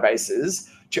interrogating databases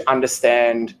to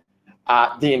understand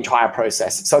the entire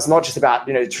process. So it's not just about,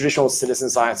 traditional citizen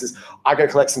sciences. I go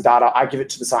collect some data, I give it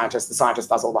to the scientist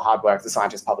does all the hard work, the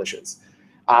scientist publishes.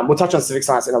 We'll touch on civic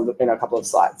science in a couple of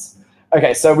slides.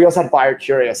 Okay, so we also had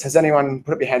BioCurious. Has anyone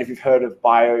put up your hand if you've heard of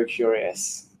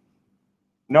BioCurious?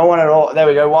 No one at all. There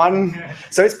we go, one.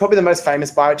 So it's probably the most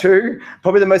famous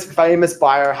probably the most famous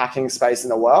biohacking space in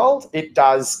the world. It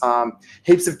does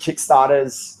heaps of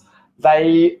Kickstarters.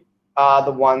 They are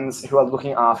the ones who are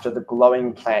looking after the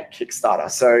glowing plant Kickstarter.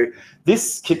 So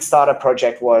this Kickstarter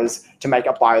project was to make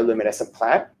a bioluminescent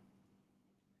plant.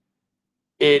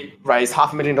 It raised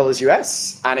 $500,000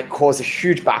 US and it caused a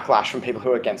huge backlash from people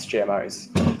who are against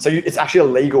GMOs. So it's actually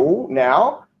illegal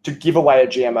now to give away a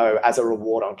GMO as a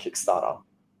reward on Kickstarter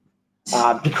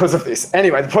because of this.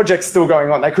 Anyway, the project's still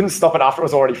going on. They couldn't stop it after it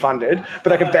was already funded, but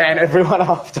they could ban everyone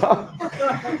after.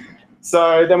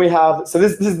 So then we have,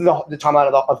 this is the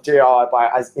timeline of DIY Bio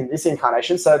as in this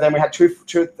incarnation. So then we had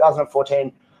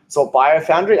 2014, so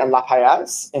BioFoundry and La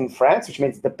Payaz in France, which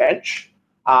means the bench.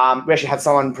 We actually had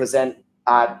someone present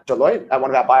at Deloitte at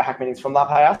one of our biohack meetings from La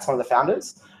Payaz, one of the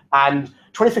founders. And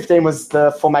 2015 was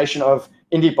the formation of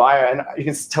Indie Bio. And you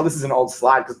can tell this is an old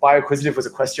slide because Bioacquisitive was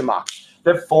a question mark.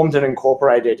 They've formed and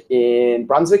incorporated in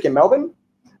Brunswick in Melbourne.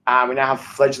 We now have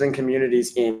fledgling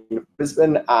communities in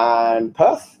Brisbane and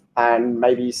Perth and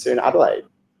maybe soon Adelaide.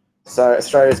 So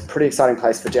Australia's a pretty exciting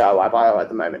place for DIY Bio at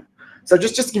the moment. So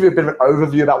just to give you a bit of an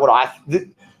overview about what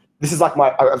this is like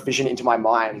a vision into my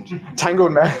mind,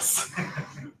 tangled mess.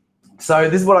 So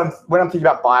this is when I'm thinking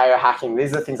about biohacking,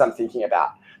 these are the things I'm thinking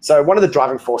about. So one of the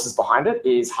driving forces behind it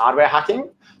is hardware hacking.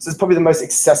 So it's probably the most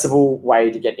accessible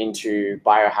way to get into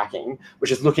biohacking,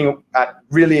 which is looking at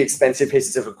really expensive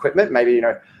pieces of equipment, maybe,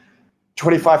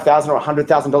 $25,000 or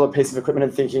 $100,000 piece of equipment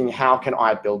and thinking, how can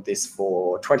I build this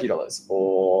for $20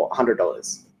 or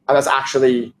 $100? And that's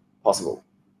actually possible.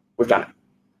 We've done it.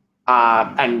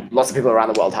 And lots of people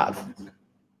around the world have.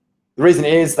 The reason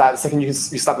is that the second you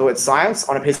slap the word science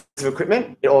on a piece of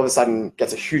equipment, it all of a sudden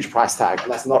gets a huge price tag,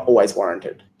 and that's not always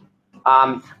warranted.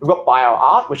 We've got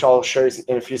bioart, which I'll show you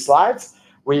in a few slides.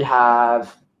 We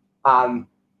have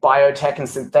biotech and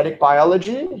synthetic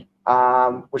biology,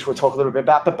 which we'll talk a little bit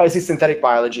about. But basically, synthetic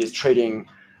biology is treating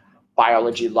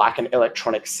biology like an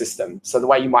electronic system. So the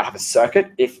way you might have a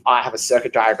circuit, if I have a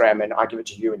circuit diagram and I give it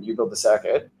to you and you build the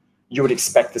circuit, you would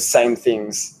expect the same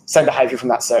things, same behavior from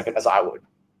that circuit as I would.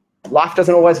 Life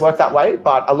doesn't always work that way,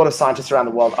 but a lot of scientists around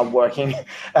the world are working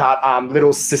out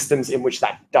little systems in which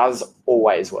that does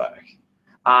always work.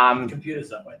 Computers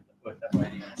don't work that way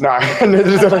anyway. No, neither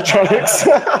does electronics.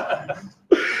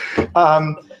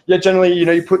 Yeah, generally, you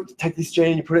take this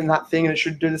gene, you put it in that thing, and it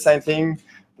should do the same thing,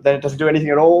 but then it doesn't do anything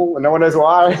at all, and no one knows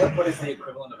why. What is the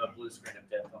equivalent of a blue screen of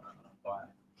death on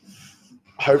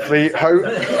a hopefully,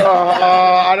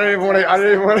 I don't even want to.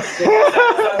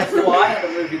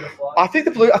 I think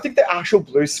the actual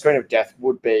blue screen of death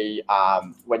would be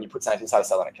when you put something inside a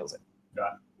cell and it kills it.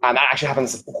 Right. And that actually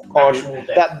happens.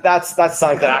 That's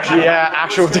something that actually,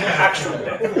 actual death.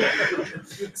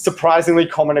 Surprisingly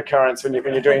common occurrence when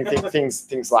you're doing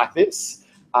things like this.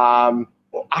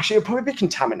 Actually, it'll probably be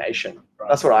contamination.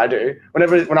 That's what I do.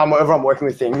 Whenever I'm working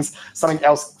with things, something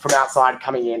else from outside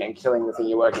coming in and killing the thing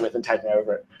you're working with and taking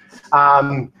over it.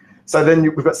 So then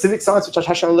we've got civic science, which I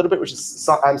touched on a little bit, which is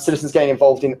citizens getting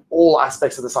involved in all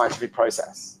aspects of the scientific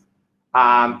process.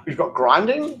 We've got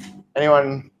grinding.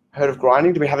 Anyone heard of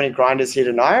grinding? Do we have any grinders here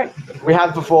tonight? We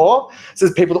have before. So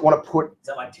there's people that want to put. Is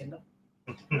that like Tinder?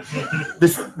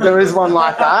 There is one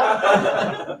like that.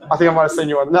 I think I might have seen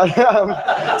you on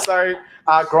that. So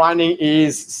grinding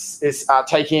is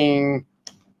taking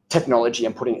technology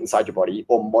and putting it inside your body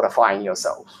or modifying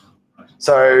yourself.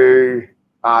 So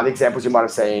the examples you might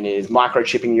have seen is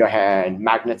microchipping your hand,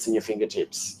 magnets in your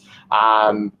fingertips,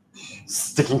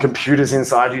 sticking computers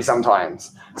inside you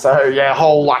sometimes. So yeah,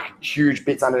 whole like huge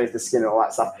bits underneath the skin and all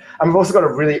that stuff. And we've also got a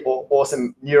really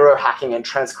awesome neurohacking and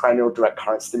transcranial direct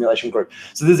current stimulation group.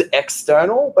 So this is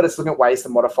external, but it's looking at ways to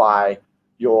modify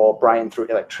your brain through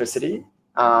electricity.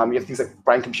 You have things like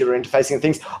brain-computer interfacing and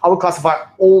things. I would classify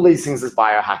all these things as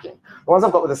biohacking. The ones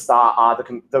I've got with a star are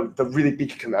the really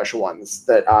big commercial ones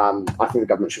that I think the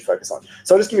government should focus on.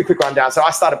 So I'll just give you a quick rundown. So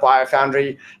I started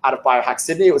BioFoundry out of Biohack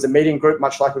Sydney. It was a meeting group,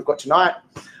 much like we've got tonight.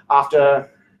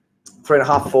 After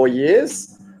 3.5, 4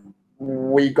 years,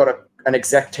 we got an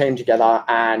exec team together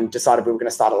and decided we were going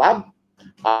to start a lab.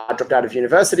 I dropped out of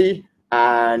university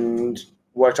and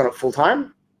worked on it full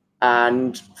time.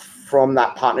 And from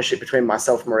that partnership between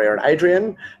myself, Maria, and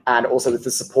Adrian, and also with the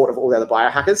support of all the other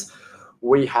biohackers,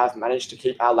 we have managed to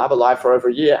keep our lab alive for over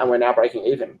a year, and we're now breaking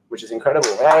even, which is incredible.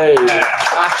 Hey,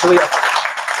 actually,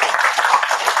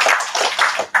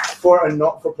 for a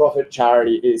not-for-profit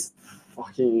charity is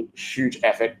fucking huge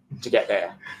effort to get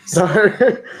there. So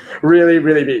really,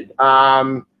 really big.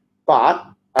 But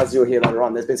as you'll hear later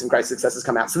on, there's been some great successes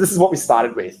come out. So this is what we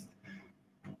started with.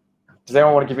 Does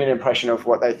anyone want to give me an impression of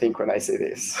what they think when they see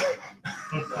this?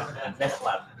 Meth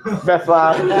lab. Meth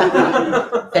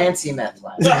lab. Fancy meth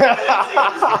lab.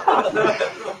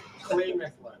 Clean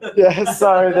meth lab. Yeah,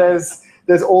 so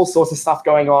there's all sorts of stuff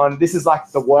going on. This is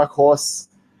like the workhorse.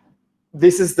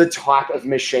 This is the type of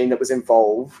machine that was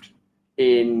involved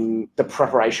in the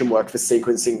preparation work for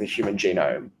sequencing the human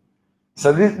genome.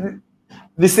 So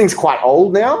this thing's quite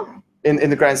old now.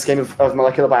 In the grand scheme of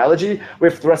molecular biology,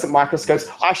 with fluorescent microscopes.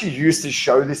 I actually used to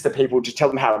show this to people to tell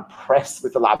them how impressed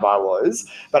with the lab I was,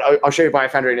 but I'll show you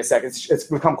BioFoundry in a second. It's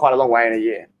become quite a long way in a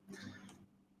year.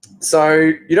 So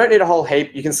you don't need a whole heap.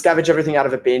 You can scavenge everything out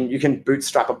of a bin. You can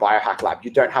bootstrap a biohack lab.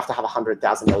 You don't have to have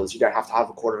 $100,000. You don't have to have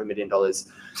 $250,000.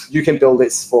 You can build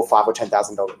this for $5,000 or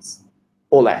 $10,000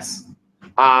 or less.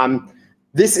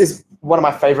 This is one of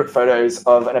my favorite photos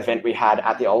of an event we had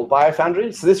at the old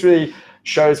BioFoundry. So this really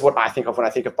shows what I think of when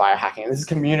I think of biohacking. And this is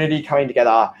community coming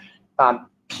together,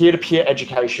 peer-to-peer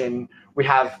education. We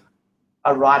have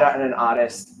a writer and an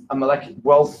artist, a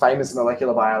world-famous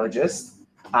molecular biologist.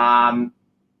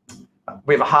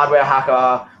 We have a hardware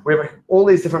hacker. We have all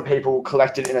these different people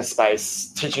collected in a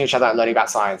space, teaching each other and learning about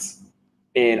science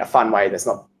in a fun way that's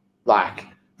not like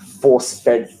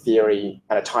force-fed theory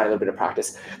and a tiny little bit of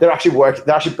practice. They're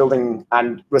actually building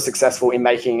and were successful in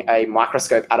making a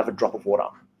microscope out of a drop of water.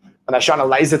 And they shine a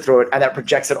laser through it and that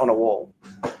projects it on a wall.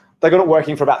 They got it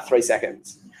working for about 3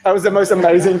 seconds. That was the most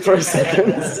amazing 3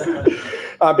 seconds.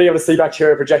 Being able to see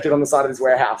bacteria projected on the side of this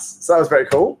warehouse. So that was very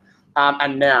cool.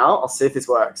 And now I'll see if this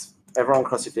works. Everyone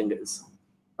cross your fingers.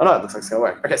 Oh no, it looks like it's gonna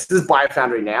work. Okay, so this is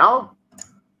BioFoundry now.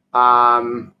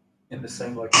 In the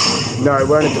same location? No,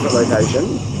 we're in a different location.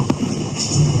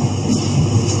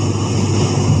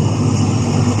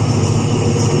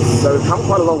 So we've come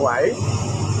quite a long way.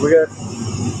 We got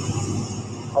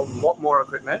a lot more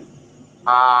equipment.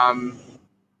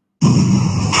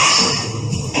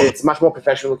 It's a much more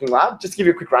professional looking lab. Just to give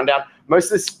you a quick rundown, most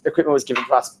of this equipment was given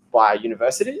to us by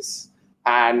universities,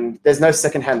 and there's no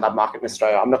secondhand lab market in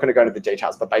Australia. I'm not going to go into the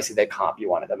details, but basically there can't be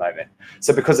one at the moment.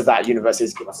 So because of that,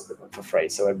 universities give us equipment for free.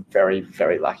 So we're very,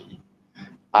 very lucky.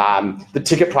 The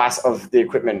ticket price of the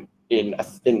equipment in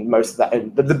most of that,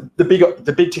 and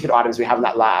the big ticket items we have in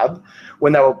that lab,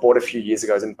 when they were bought a few years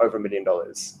ago, is over $1 million.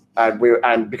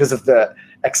 And because of the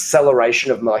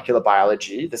acceleration of molecular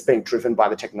biology that's being driven by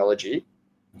the technology,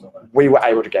 we were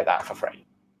able to get that for free.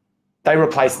 They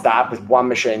replaced that with one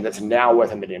machine that's now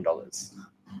worth $1 million.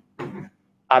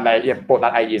 And they bought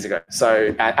that 8 years ago.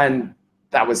 So, and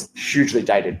that was hugely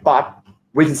dated, but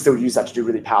we can still use that to do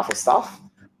really powerful stuff.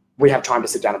 We have time to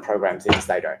sit down and program things,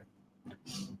 they don't.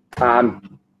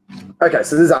 Okay,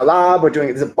 so this is our lab.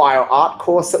 This is a bio art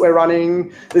course that we're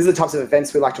running. These are the types of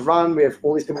events we like to run. We have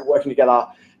all these people working together,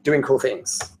 doing cool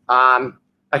things. I'm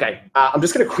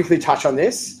just going to quickly touch on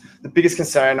this. The biggest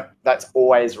concern that's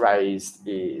always raised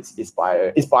is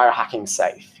biohacking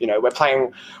safe? You know, we're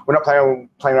not playing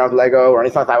around with Lego or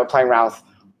anything like that. We're playing around with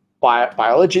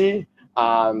biology.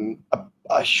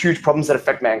 Huge problems that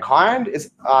affect mankind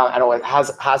is and always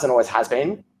has and always has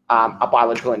been are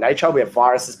biological in nature. We have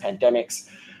viruses, pandemics.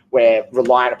 We're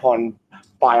reliant upon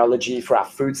biology for our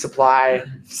food supply,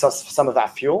 for some of our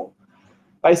fuel.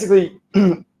 Basically,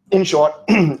 in short,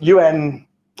 UN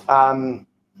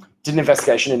did an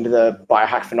investigation into the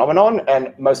biohack phenomenon,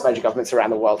 and most major governments around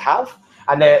the world have.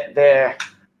 And their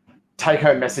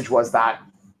take-home message was that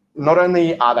not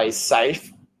only are they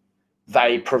safe,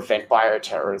 they prevent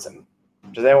bioterrorism.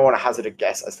 Does anyone want to hazard a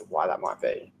guess as to why that might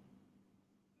be?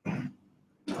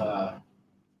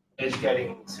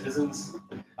 Educating citizens,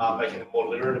 making them more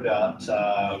literate about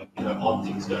odd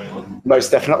things going on.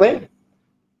 Most definitely.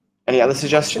 Any other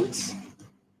suggestions?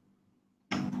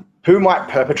 Who might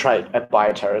perpetrate a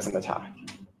bioterrorism attack?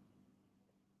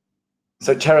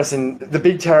 So the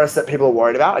big terrorists that people are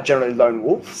worried about are generally lone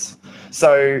wolves.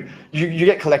 So you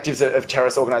get collectives of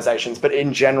terrorist organizations, but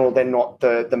in general, they're not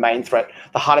the main threat.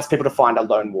 The hardest people to find are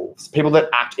lone wolves, people that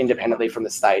act independently from the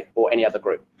state or any other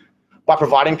group. By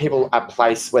providing people a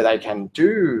place where they can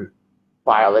do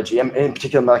biology, and in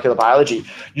particular molecular biology,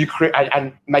 you create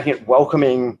and making it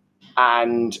welcoming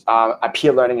and a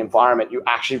peer learning environment, you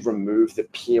actually remove the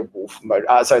peer wolf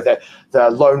the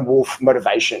lone wolf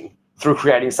motivation through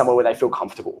creating somewhere where they feel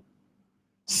comfortable.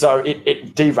 So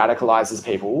it de-radicalizes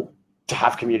people to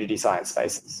have community science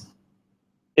spaces,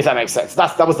 if that makes sense.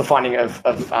 That was the finding of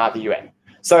the UN.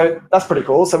 So that's pretty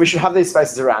cool. So we should have these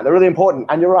spaces around. They're really important.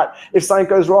 And you're right. If something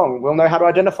goes wrong, we'll know how to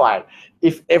identify it.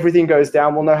 If everything goes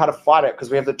down, we'll know how to fight it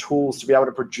because we have the tools to be able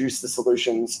to produce the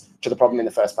solutions to the problem in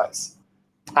the first place.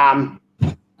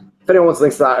 If anyone wants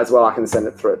links to that as well, I can send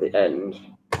it through at the end.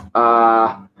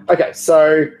 Okay,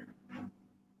 so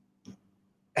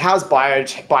how's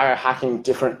biohacking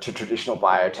different to traditional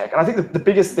biotech? And I think the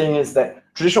biggest thing is that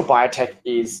traditional biotech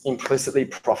is implicitly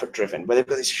profit-driven, where they've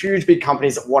got these huge, big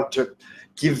companies that want to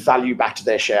give value back to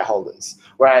their shareholders,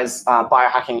 whereas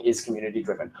biohacking is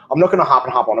community-driven. I'm not going to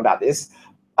harp on about this.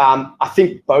 I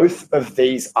think both of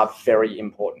these are very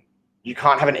important. You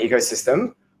can't have an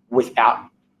ecosystem without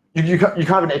you can't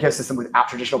have an ecosystem without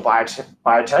traditional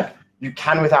biotech. You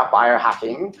can without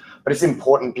biohacking, but it's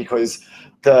important because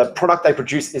the product they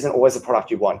produce isn't always the product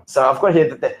you want. So I've got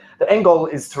here that the end goal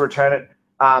is to return it,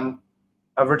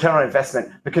 a return on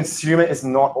investment. The consumer is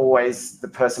not always the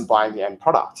person buying the end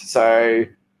product. So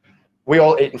we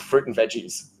all eat fruit and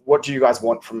veggies. What do you guys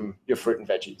want from your fruit and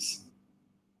veggies?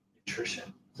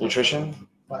 Nutrition. Nutrition?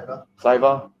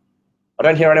 Flavor. I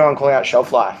don't hear anyone calling out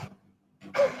shelf life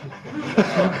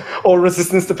or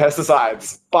resistance to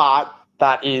pesticides, but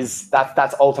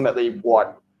that's ultimately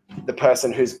what the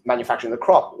person who's manufacturing the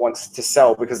crop wants to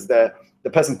sell, because the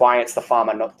person buying it's the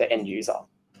farmer, not the end user.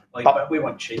 But we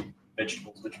want cheap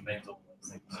vegetables, which means all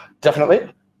those things.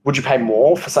 Definitely. Would you pay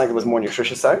more for something that was more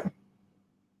nutritious though?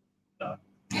 No.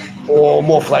 Or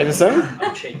more flavoursome?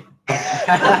 I'm cheap.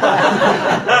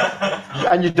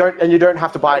 And you don't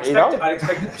have to buy it either? I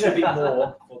expect it to be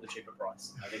more for the cheaper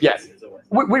price. I think Yeah. is always.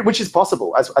 Which is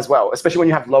possible as well, especially when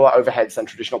you have lower overheads than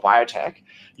traditional biotech.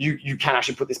 You can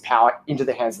actually put this power into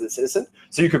the hands of the citizen.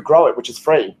 So you could grow it, which is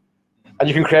free, and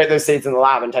you can create those seeds in the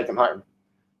lab and take them home.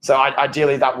 So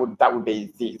ideally, that would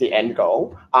be the end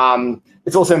goal.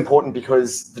 It's also important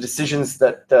because the decisions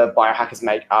that the biohackers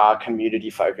make are community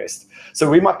focused. So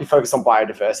we might be focused on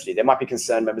biodiversity. There might be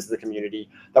concerned members of the community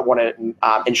that want to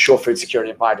ensure food security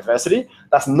and biodiversity.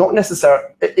 That's not necessarily,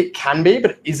 it can be,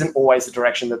 but it isn't always the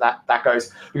direction that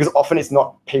goes, because often it's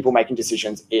not people making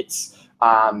decisions, it's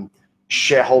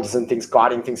shareholders and things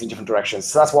guiding things in different directions.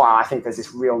 So that's why I think there's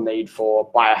this real need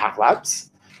for biohack labs.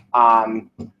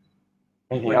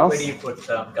 Anything else? Where do you put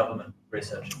government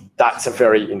research? That's a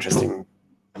very interesting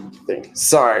thing.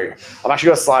 So I've actually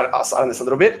got a slide on this a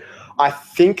little bit. I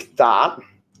think that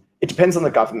it depends on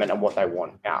the government and what they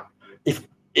want out.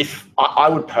 If I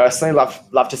would personally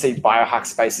love to see biohack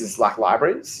spaces like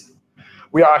libraries.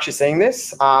 We are actually seeing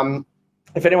this.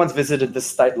 If anyone's visited the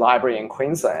State Library in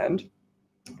Queensland,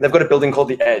 they've got a building called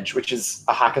The Edge, which is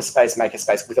a hacker space, maker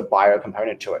space with a bio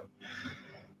component to it.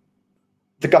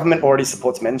 The government already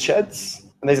supports men's sheds,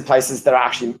 and these are places that are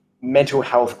actually mental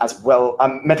health as well,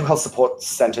 mental health support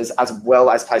centres, as well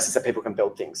as places that people can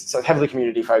build things. So heavily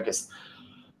community focused.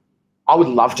 I would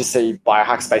love to see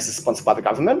biohack spaces sponsored by the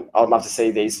government. I would love to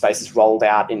see these spaces rolled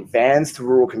out in vans to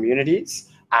rural communities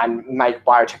and make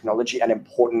biotechnology an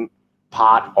important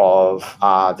part of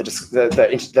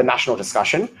the national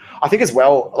discussion. I think as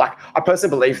well, like I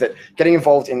personally believe that getting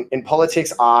involved in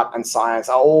politics, art and science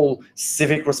are all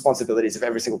civic responsibilities of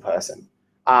every single person.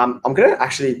 I'm going to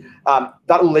actually,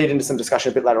 that will lead into some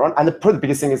discussion a bit later on. And probably the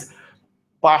biggest thing is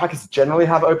biohackers generally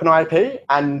have open IP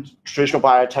and traditional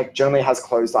biotech generally has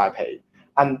closed IP.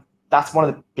 And that's one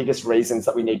of the biggest reasons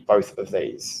that we need both of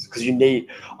these. Because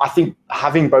I think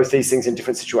having both these things in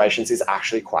different situations is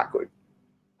actually quite good.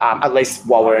 At least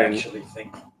while we're in. I actually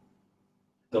think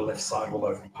the left side will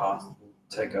overpass, will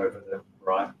take over the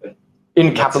right, but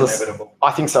in capitalist,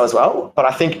 I think so as well. But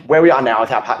I think where we are now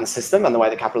with our patent system and the way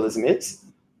that capitalism is,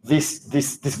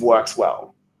 this works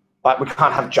well. Like we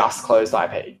can't have just closed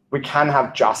IP. We can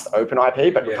have just open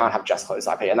IP, but we can't have just closed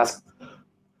IP. And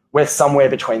we're somewhere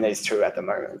between these two at the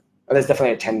moment. And there's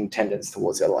definitely a tendence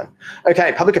towards the other one.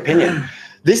 Okay, public opinion.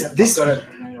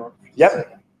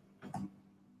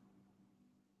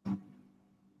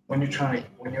 When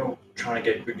you're trying to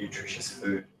get good nutritious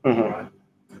food, right?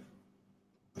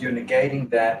 You're negating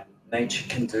that nature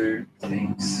can do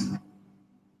things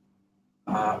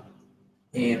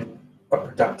in a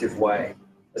productive way,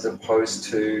 as opposed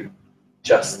to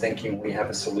just thinking we have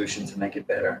a solution to make it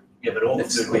better. Yeah, but all the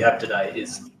food we have today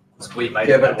is we made.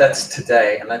 Yeah, but that's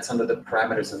today, and that's under the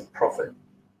parameters of profit.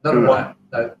 No,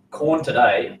 corn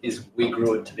today is we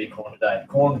grew it to be corn today.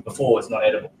 Corn before is not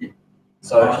edible.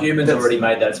 So humans already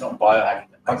made that. It's not biohacking.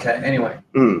 Okay. Anyway,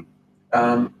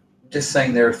 just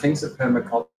saying there are things that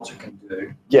permaculture can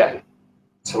do. Yeah.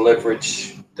 To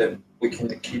leverage that we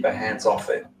can keep our hands off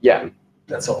it. Yeah.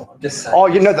 That's all. I'm just saying.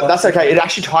 Oh, that's okay. It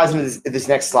actually ties into this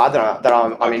next slide that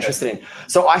I'm interested in.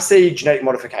 So I see genetic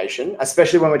modification,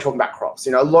 especially when we're talking about crops.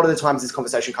 A lot of the times this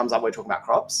conversation comes up, we're talking about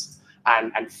crops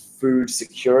and food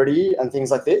security and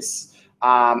things like this.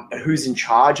 Who's in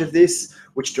charge of this?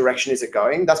 Which direction is it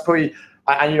going? That's probably,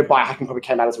 and biohacking probably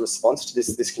came out as a response to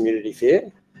this community fear.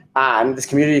 And this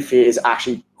community fear is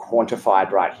actually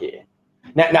quantified right here.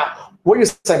 Now, what you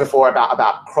were saying before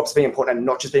about crops being important and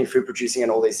not just being food producing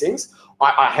and all these things,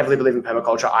 I heavily believe in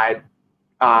permaculture. I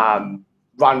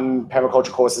run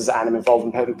permaculture courses and I'm involved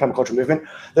in the permaculture movement.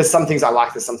 There's some things I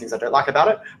like, there's some things I don't like about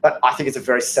it, but I think it's a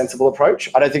very sensible approach.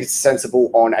 I don't think it's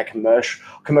sensible on a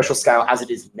commercial scale as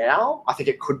it is now. I think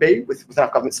it could be with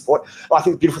enough government support. But I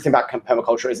think the beautiful thing about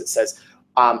permaculture is it says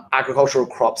agricultural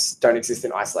crops don't exist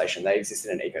in isolation. They exist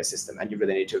in an ecosystem, and you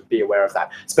really need to be aware of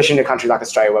that, especially in a country like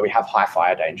Australia where we have high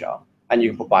fire danger and you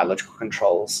can put biological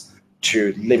controls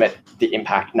to limit the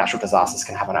impact natural disasters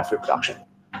can have on our food production.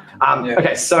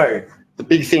 Okay, so the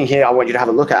big thing here I want you to have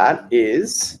a look at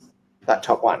is that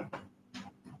top one.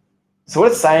 So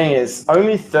what it's saying is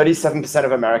only 37%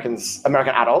 of American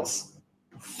adults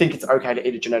think it's okay to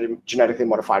eat a genetically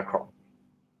modified crop.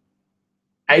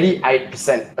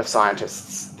 88% of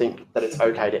scientists think that it's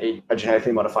okay to eat a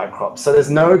genetically modified crop. So there's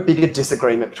no bigger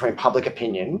disagreement between public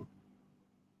opinion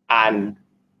and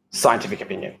scientific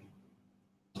opinion.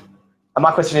 And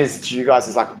my question is to you guys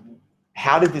is like,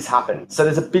 how did this happen? So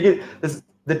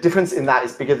the difference in that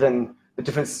is bigger than the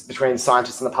difference between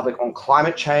scientists and the public on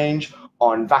climate change,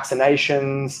 on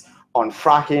vaccinations, on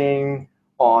fracking,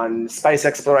 on space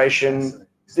exploration.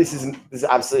 This is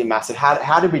absolutely massive.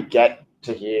 How did we get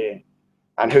to here?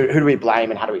 And who do we blame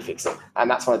and how do we fix it? And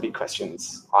that's one of the big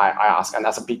questions I ask. And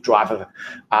that's a big driver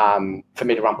for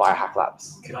me to run Biohack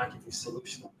Labs. Can I give you a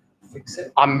solution to fix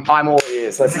it? I'm all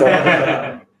ears. Let's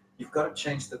go. You've got to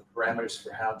change the parameters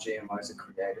for how GMOs are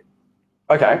created.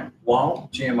 Okay. While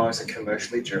GMOs are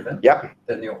commercially driven,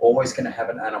 then you're always going to have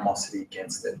an animosity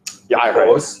against it. Yeah, I agree.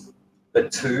 Because the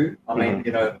two, I mean,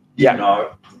 the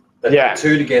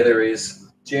two together is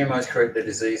GMOs create the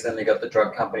disease, then you got the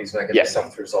drug companies making the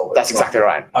stuff to resolve it. That's exactly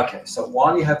right. Okay, so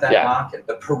while you have that market,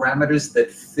 the parameters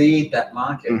that feed that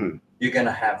market, you're going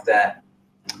to have that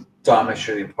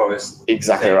diametrically opposed.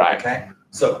 Exactly right. Okay,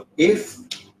 so if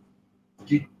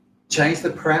you change the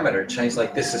parameter, change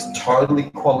like this is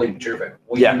totally quality driven.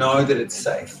 We know that it's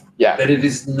safe. Yeah. That it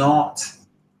is not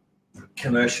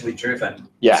commercially driven.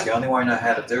 Yeah. It's the only way I know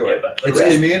how to do it. But it's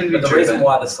community driven. The reason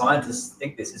why the scientists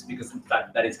think this is because in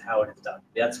fact that is how it is done.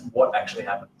 That's what actually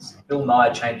happens. Bill Nye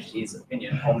changed his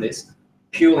opinion on this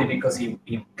purely because he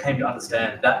came to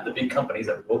understand that the big companies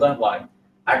that we all don't like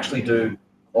actually do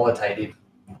qualitative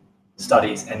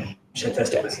studies and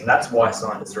testing this, and that's why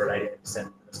scientists are at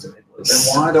 88%. Then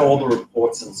why do all the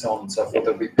reports and so on and so forth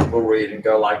that people read and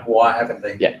go like, why haven't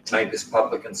they made this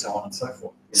public and so on and so forth? You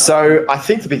know? So I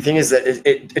think the big thing is that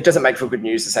it doesn't make for good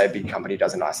news to say a big company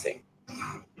does a nice thing.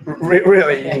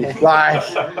 Really, like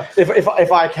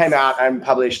if I came out and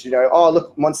published, oh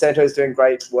look, Monsanto is doing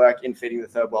great work in feeding the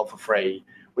third world for free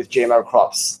with GMO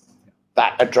crops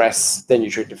that address their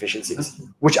nutrient deficiencies,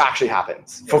 which actually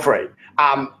happens for free.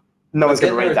 No one's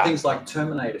going to read that. Things like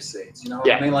Terminator seeds, you know what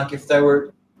Yeah. I mean? Like if they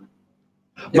were,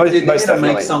 Most if they're going to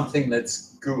definitely. make something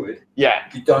that's good, Yeah,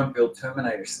 you don't build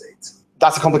Terminator seeds.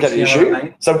 that's a complicated You know issue. what I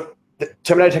mean? So the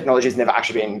Terminator technology has never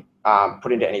actually been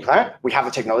put into any plant. We have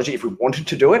the technology. If we wanted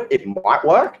to do it, it might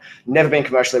work. Never been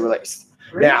commercially released.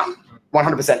 Really? Now,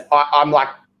 100%. I'm like,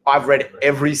 I've read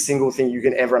every single thing you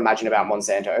can ever imagine about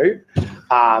Monsanto.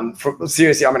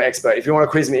 Seriously, I'm an expert. If you want to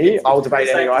quiz me, I'll debate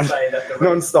anyone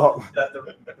non-stop.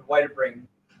 The way to bring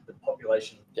the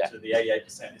population to the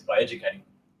 88% is by educating.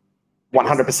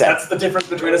 100%. That's the difference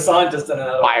between a scientist and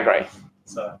another. I agree.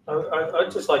 So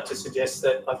I'd just like to suggest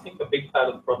that I think a big part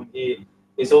of the problem here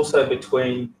is also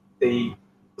between the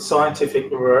scientific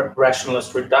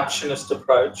rationalist reductionist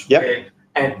approach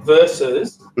and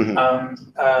versus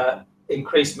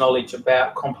increased knowledge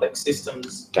about complex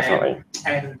systems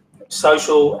and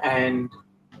social and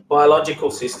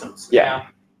biological systems. Yeah.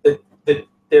 Now,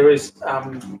 there is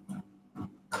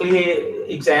clear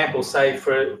examples, say,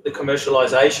 for the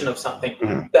commercialization of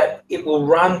something, that it will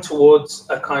run towards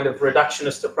a kind of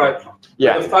reductionist approach.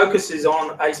 Yeah. The focus is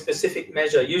on a specific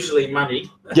measure, usually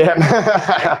money.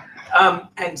 Yeah.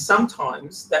 And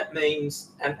sometimes that means,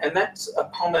 and that's a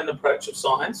common approach of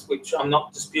science, which I'm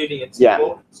not disputing its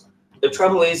importance. The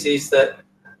trouble is that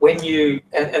when you,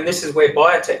 and this is where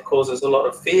biotech causes a lot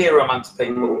of fear amongst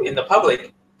people in the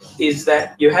public, is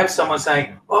that you have someone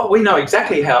saying, oh, we know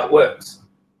exactly how it works.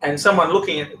 And someone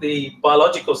looking at the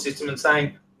biological system and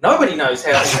saying, nobody knows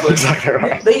how it works. Exactly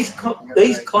right.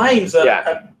 These claims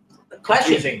are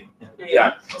clashing.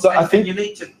 Yeah. So I think you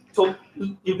need to talk,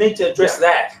 you need to address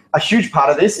that. A huge part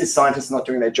of this is scientists not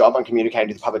doing their job and communicating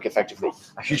to the public effectively.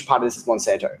 A huge part of this is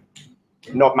Monsanto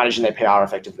not managing their PR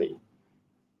effectively.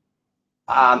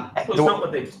 It's not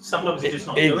what they, sometimes they're just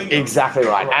not doing it. Exactly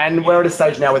right. And we're at a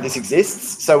stage now where this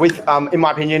exists. So with, in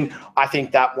my opinion, I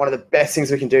think that one of the best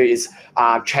things we can do is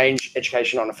change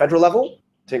education on a federal level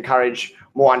to encourage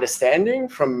more understanding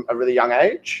from a really young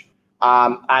age.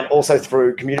 And also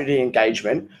through community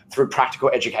engagement, through practical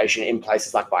education in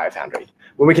places like Biofoundry,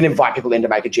 where we can invite people in to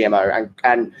make a GMO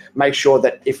and make sure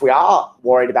that if we are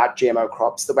worried about GMO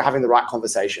crops, that we're having the right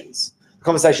conversations. The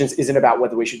conversations isn't about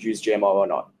whether we should use GMO or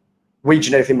not. We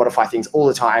genetically modify things all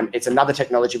the time. It's another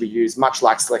technology we use, much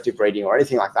like selective breeding or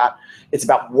anything like that. It's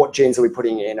about what genes are we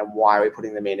putting in and why are we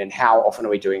putting them in and how often are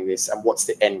we doing this and what's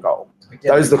the end goal.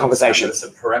 Those are the conversations. The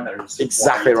parameters.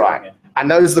 Exactly right. And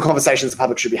those are the conversations the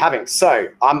public should be having. So,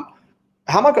 how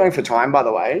am I going for time, by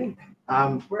the way?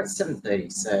 We're at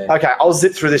 7:30, so. Okay, I'll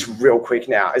zip through this real quick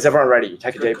now. Is everyone ready?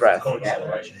 Take a deep breath.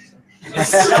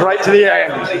 Straight to the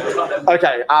end.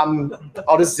 Okay,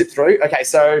 I'll just zip through. Okay,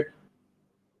 so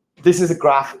this is a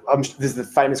graph. This is the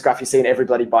famous graph you see in every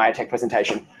bloody biotech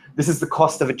presentation. This is the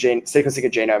cost of sequencing a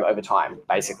genome over time,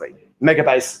 basically.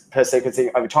 Megabase per sequencing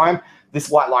over time. This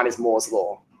white line is Moore's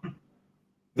law.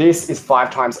 This is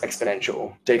 5 times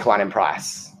exponential decline in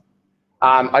price.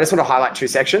 I just want to highlight 2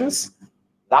 sections.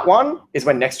 That one is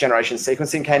when next generation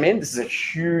sequencing came in. This is a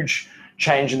huge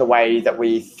change in the way that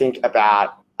we think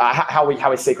about how we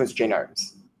sequence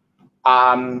genomes.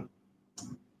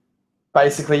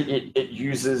 Basically, it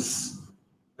uses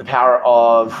the power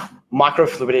of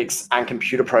microfluidics and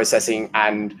computer processing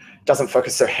and doesn't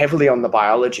focus so heavily on the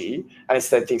biology, and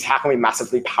instead thinks, how can we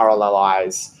massively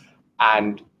parallelize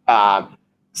and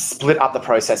split up the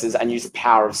processes and use the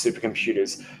power of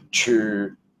supercomputers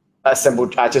to assemble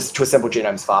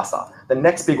genomes faster. The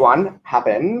next big one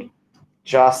happened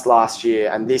just last year,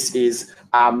 and this is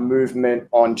our movement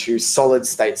onto solid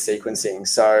state sequencing.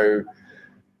 So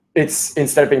it's,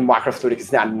 instead of being microfluidic,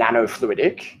 it's now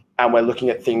nanofluidic, and we're looking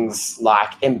at things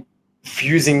like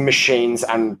fusing machines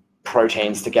and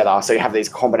proteins together. So you have these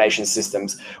combination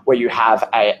systems where you have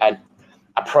a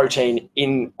protein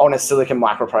on a silicon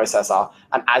microprocessor,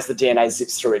 and as the DNA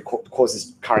zips through, it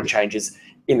causes current changes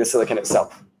in the silicon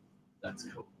itself. That's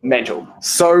cool. Mental.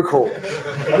 So cool.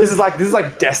 This is like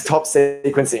desktop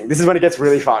sequencing. This is when it gets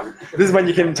really fun. This is when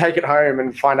you can take it home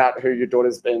and find out who your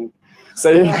daughter's been.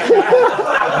 So maybe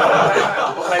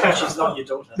she's not your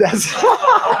daughter.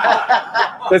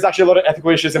 There's actually a lot of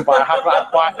ethical issues in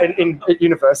biohack in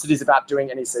universities about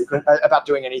doing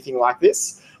anything like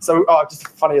this. So, just a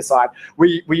funny aside,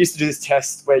 we used to do this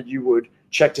test where you would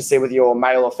check to see whether you're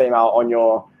male or female on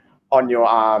your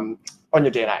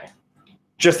DNA,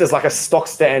 just as like a stock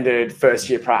standard first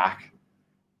year prac.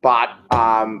 but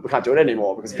we can't do it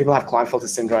anymore because people have Klinefelter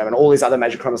syndrome and all these other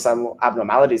major chromosomal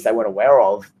abnormalities they weren't aware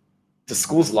of. The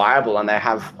school's liable and they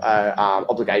have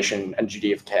obligation and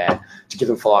duty of care to give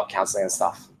them follow-up counselling and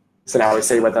stuff. So now we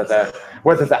see whether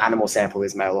the animal sample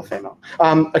is male or female.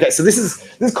 Okay, so this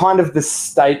is kind of the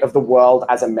state of the world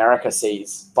as America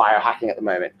sees biohacking at the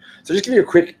moment. So just give you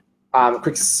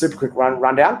a super quick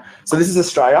rundown. So this is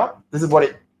Australia. This is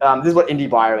what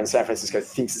IndieBio in San Francisco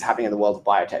thinks is happening in the world of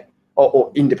biotech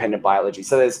or independent biology.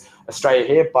 So there's Australia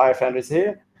here, BioFounders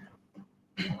here.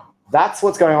 That's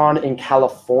what's going on in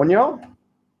California.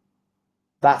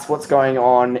 That's what's going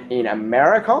on in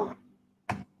America.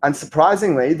 And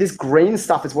surprisingly, this green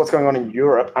stuff is what's going on in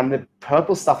Europe, and the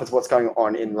purple stuff is what's going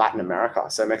on in Latin America,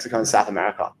 so Mexico and South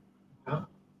America.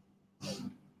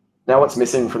 Now what's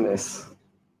missing from this?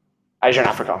 Asia and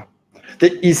Africa.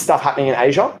 There is stuff happening in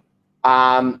Asia.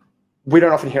 We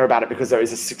don't often hear about it because there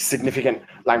is a significant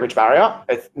language barrier.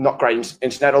 It's not great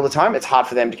internet all the time. It's hard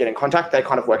for them to get in contact. They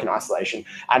kind of work in isolation.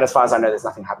 And as far as I know, there's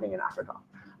nothing happening in Africa.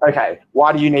 Okay,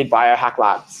 why do you need biohack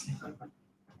labs?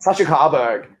 Sacha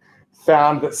Karberg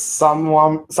found that some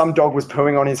dog was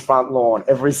pooing on his front lawn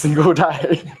every single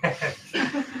day.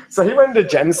 So he went into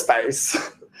GenSpace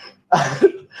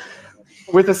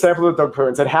with a sample of dog poo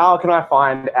and said, how can I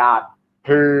find out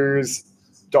whose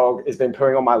dog has been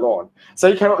pooing on my lawn?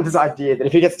 So he came up with this idea that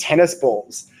if he gets tennis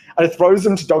balls and he throws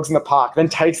them to dogs in the park, then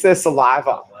takes their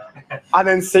saliva and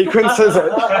then sequences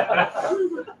it.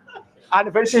 And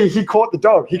eventually he caught the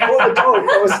dog. He caught the dog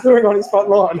that was pooing on his front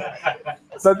lawn.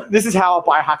 So this is how a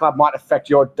biohack lab might affect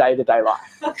your day-to-day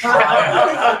life.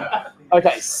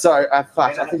 Okay, so I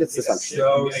think it's this one.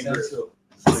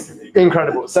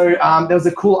 Incredible. So there was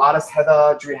a cool artist,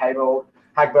 Heather Drew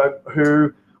Hagberg,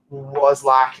 who was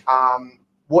like,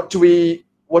 what do we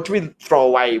throw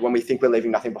away when we think we're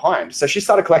leaving nothing behind? So she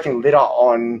started collecting litter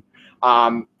on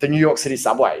the New York City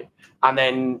subway and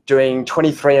then doing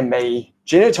 23andMe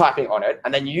genotyping on it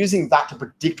and then using that to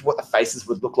predict what the faces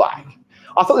would look like.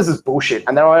 I thought this was bullshit.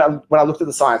 And then when I looked at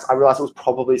the science, I realized it was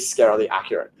probably scarily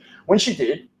accurate. When she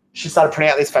did, she started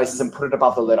printing out these faces and put it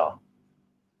above the litter.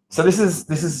 So this is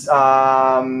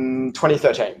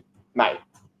 2013, May.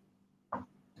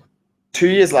 2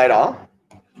 years later,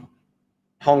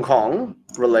 Hong Kong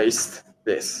released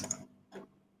this.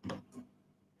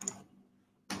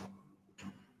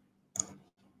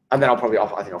 And then I think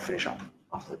I'll finish up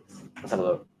after this. Let's have a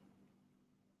look.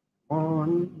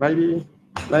 One, maybe.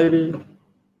 Are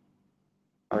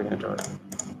we going to do it?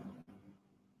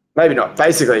 Maybe not.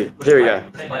 Basically, here we go.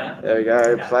 There we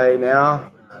go. Play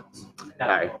now.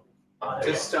 No.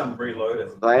 Just reload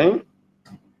it. Playing.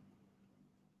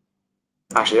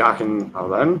 Actually, I can,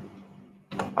 hold on.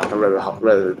 I can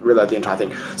reload the entire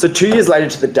thing. So 2 years later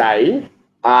to the day,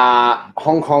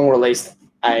 Hong Kong released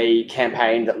a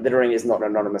campaign that littering is not an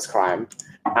anonymous crime.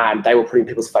 And they were putting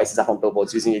people's faces up on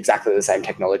billboards using exactly the same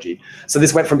technology. So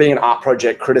this went from being an art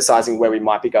project criticizing where we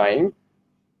might be going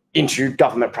into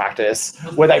government practice,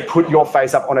 where they put your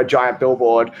face up on a giant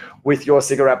billboard with your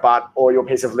cigarette butt or your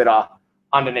piece of litter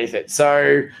underneath it.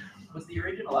 So was the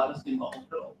original artist involved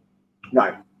at all?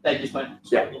 No. They just went,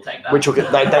 yeah, we'll take that. We took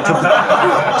it. They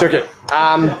took it.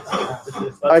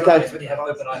 Okay. When you have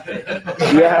open IP.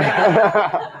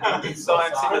 Yeah.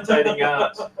 Science imitating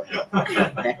art.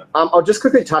 I'll just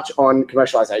quickly touch on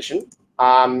commercialization.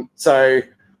 So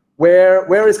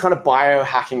where is kind of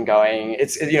biohacking going?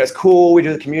 It's it's cool. We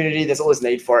do the community. There's always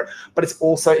need for it, but it's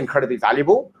also incredibly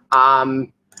valuable.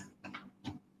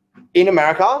 In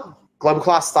America, global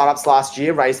class startups last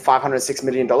year raised $506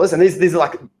 million, and these are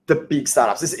like the big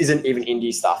startups. This isn't even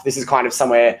indie stuff. This is kind of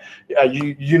somewhere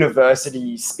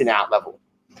university spin out level.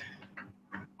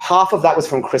 Half of that was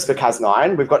from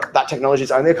CRISPR-Cas9. We've got that technology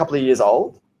is only a couple of years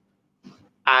old,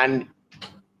 and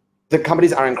the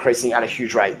companies are increasing at a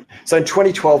huge rate. So in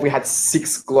 2012, we had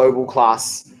 6 global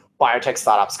class biotech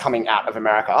startups coming out of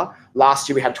America. Last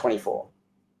year, we had 24.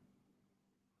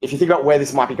 If you think about where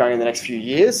this might be going in the next few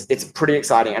years, it's pretty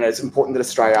exciting, and it's important that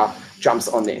Australia jumps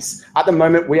on this. At the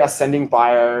moment, we are sending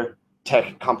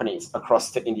biotech companies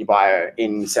across to IndieBio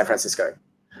in San Francisco.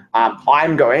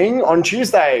 I'm going on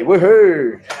Tuesday.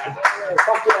 Woohoo!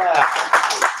 Fuck yeah.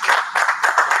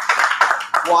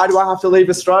 Why do I have to leave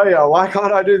Australia? Why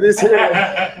can't I do this here?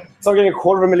 So I'm getting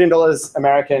 $250,000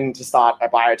 American to start a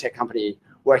biotech company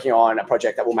working on a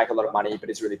project that will make a lot of money,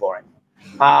 but is really boring.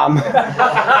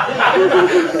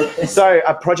 So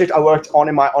a project I worked on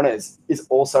in my honors is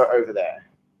also over there.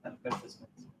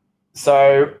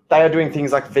 So they are doing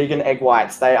things like vegan egg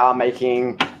whites. They are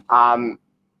making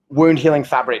wound healing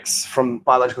fabrics from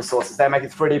biological sources. They're making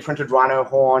 3D printed rhino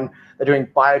horn. They're doing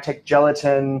biotech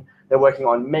gelatin. They're working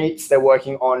on meats. They're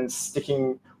working on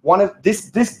sticking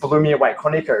this blew me away.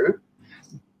 Koniku,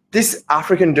 this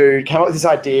African dude came up with this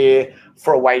idea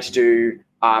for a way to do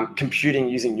computing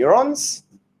using neurons.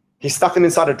 He stuck them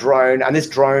inside a drone, and this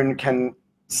drone can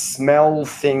smell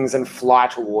things and fly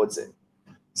towards it.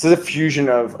 So the fusion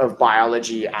of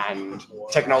biology and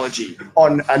technology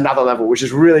on another level, which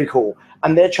is really cool.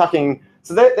 And they're chucking,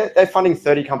 so they're funding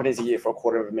 30 companies a year for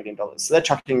 $250,000. So they're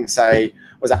chucking, say,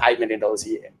 was it $8 million a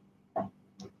year?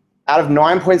 Out of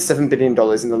 $9.7 billion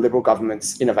in the Liberal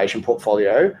government's innovation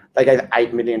portfolio, they gave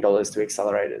 $8 million to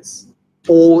accelerators.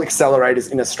 All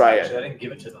accelerators in Australia. Actually, I didn't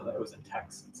give it to them. It was a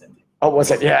tax incentive. Oh,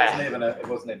 was it? Yeah. It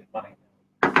wasn't even money.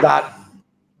 That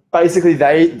basically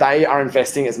they are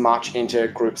investing as much into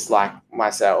groups like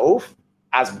myself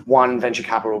as one venture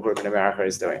capital group in America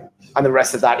is doing. And the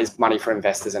rest of that is money for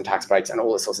investors and tax breaks and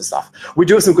all this sorts of stuff. We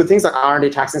do some good things like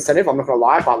R&D tax incentive, I'm not gonna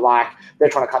lie, but like they're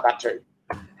trying to cut that too.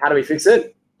 How do we fix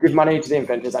it? Give money to the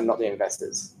inventors and not the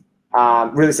investors.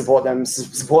 Really support them,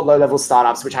 support low-level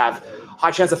startups which have high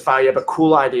chance of failure but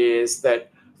cool ideas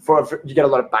that you get a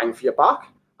lot of bang for your buck.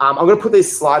 I'm going to put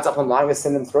these slides up online. I'm going to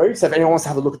send them through. So if anyone wants to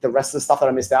have a look at the rest of the stuff that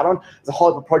I missed out on, there's a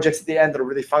whole heap of projects at the end that are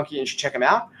really funky and you should check them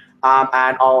out.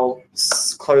 And I'll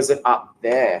close it up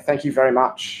there. Thank you very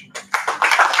much.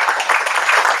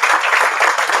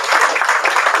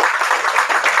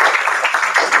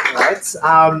 All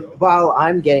right. While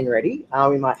I'm getting ready,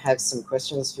 we might have some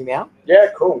questions for Meow. Yeah,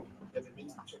 cool.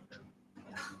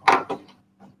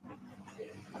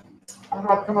 I'm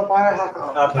a biohacker.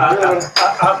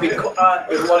 You had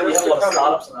a lot of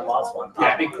startups in the last one.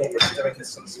 Yeah. Big corporates doing this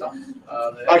sort of stuff.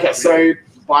 Okay, so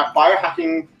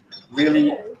biohacking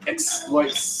really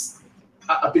exploits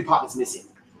a big part that's missing.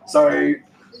 So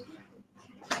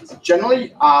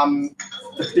generally,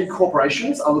 the big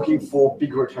corporations are looking for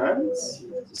big returns.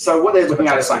 So what they're looking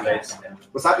at is like,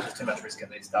 what's that? There's too much risk in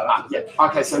these startups. Yeah.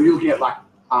 Okay, so you're looking at like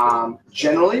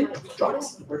generally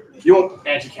drugs. You want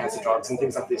anti-cancer drugs and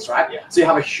things like this, right? Yeah. So you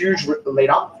have a huge lead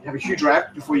up, you have a huge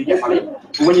ramp before you get money.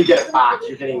 But when you get it back,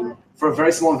 you're getting, for a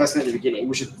very small investment in the beginning,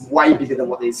 which is way bigger than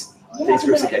what these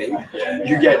groups are getting,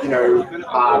 you get,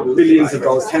 billions of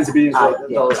dollars, tens of billions of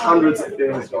dollars, hundreds of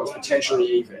billions of dollars, potentially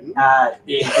even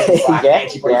in things like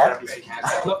antibody therapies for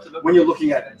cancer. When you're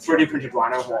looking at 3D printed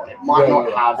rhino horn, it might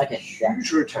not have a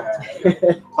huge return,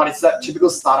 but it's that typical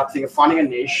startup thing of finding a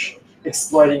niche,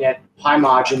 exploiting it, high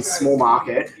margin, small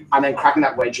market, and then cracking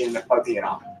that wedge in and opening it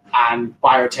up. And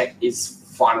biotech is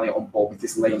finally on board with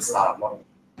this lean startup model.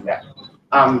 Yeah.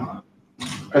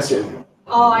 Question.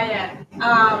 Oh yeah.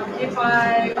 If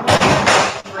I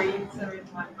breed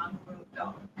with my month-old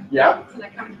dog, Yeah. can I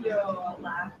come to your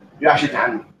lab? You actually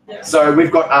can. Yeah. So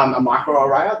we've got a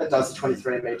microarrayer that does the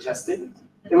 23andMe testing.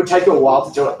 It would take you a while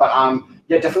to do it, but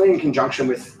yeah, definitely in conjunction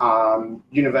with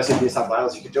University of New South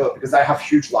Wales, you could do it because they have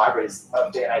huge libraries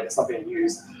of DNA that's not being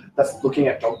used that's looking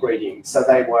at dog breeding. So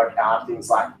they work out things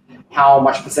like how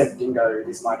much % dingo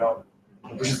is my dog,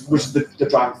 which is the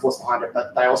driving force behind it.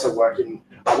 But they also work in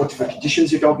what different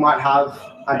conditions your dog might have,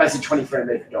 and basically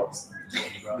 23andMe for dogs,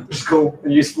 which is cool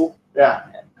and useful. Yeah.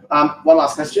 One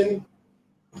last question.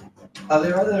 Are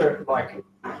there other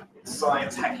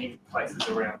science hacking places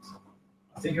around?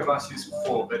 I think I've asked you this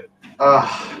before, but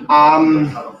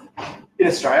in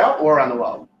Australia or around the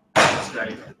world?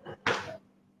 Australia.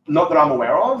 Not that I'm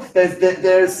aware of. Okay,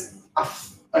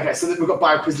 so we've got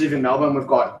Bioquisitive in Melbourne. We've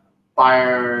got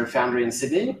BioFoundry in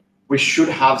Sydney. We should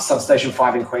have Substation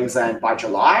 5 in Queensland by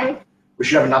July. We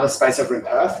should have another space over in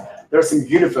Perth. There are some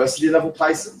university level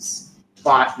places,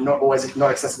 but not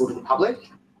accessible to the public.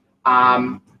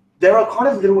 There are kind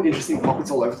of little interesting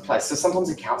pockets all over the place. So sometimes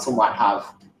a council might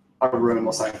have a room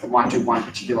or something that might do one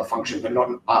particular function, but not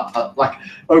like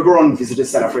Oberon Visitor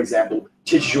Centre, for example,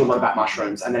 teaches you a lot about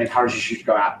mushrooms and then encourages you to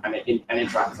go out and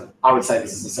interact with them. I would say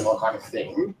this is a similar kind of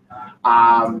thing.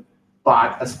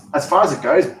 But as far as it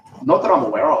goes, not that I'm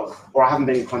aware of, or I haven't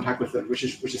been in contact with them, which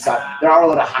is sad. There are a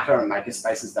lot of hacker and maker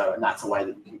spaces though, and that's a way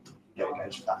that you can get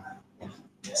engaged with that.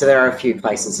 So there are a few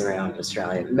places around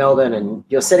Australia, Melbourne, and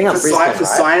you're setting up Brisbane, right?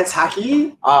 Science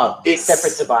hacking. Oh, it's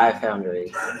separate to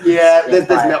BioFoundry. Yeah,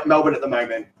 there's Melbourne at the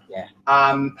moment. Yeah.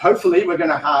 Hopefully we're going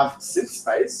to have Synth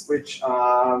Space, which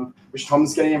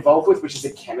Tom's getting involved with, which is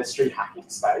a chemistry hacking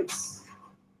space.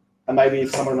 And maybe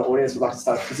if someone in the audience would like to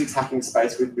start a physics hacking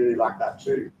space, we'd really like that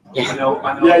too. Yeah, I know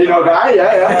yeah, you know a guy?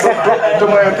 Yeah.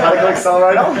 Don't worry, particle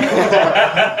accelerator.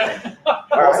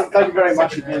 Awesome. Thank you very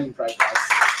much for being great, guys.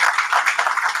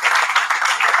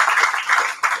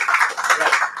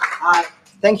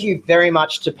 Thank you very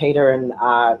much to Peter and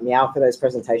Meow for those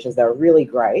presentations. They were really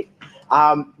great.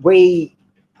 We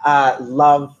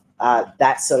love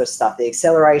that sort of stuff, the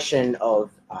acceleration of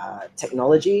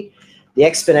technology, the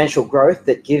exponential growth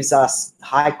that gives us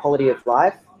high quality of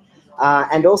life,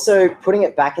 and also putting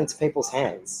it back into people's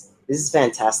hands. This is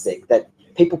fantastic, that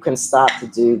people can start to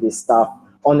do this stuff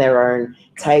on their own,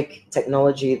 take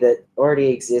technology that already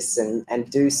exists and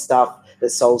do stuff that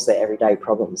solves their everyday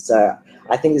problems. So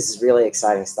I think this is really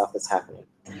exciting stuff that's happening.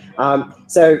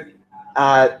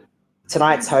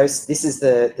 Tonight's host, this is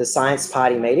the Science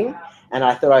Party meeting, and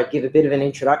I thought I'd give a bit of an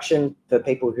introduction for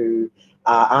people who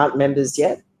aren't members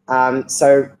yet.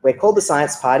 So we're called the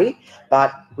Science Party,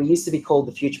 but we used to be called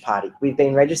the Future Party. We've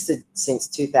been registered since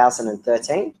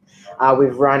 2013.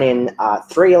 We've run in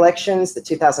 3 elections, the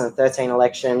 2013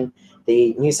 election,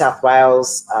 the New South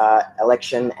Wales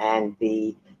election, and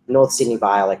the North Sydney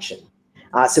by-election.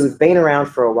 So we've been around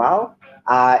for a while.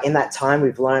 In that time,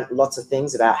 we've learned lots of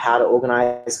things about how to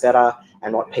organise better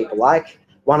and what people like.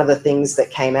 One of the things that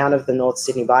came out of the North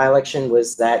Sydney by-election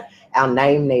was that our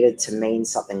name needed to mean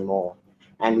something more.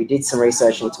 And we did some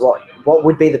research into what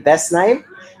would be the best name,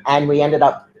 and we ended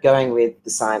up going with the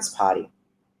Science Party.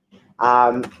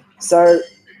 So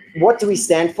what do we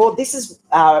stand for? This is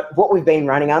what we've been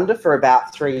running under for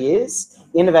about 3 years: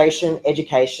 innovation,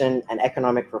 education, and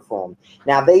economic reform.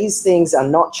 Now, these things are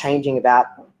not changing about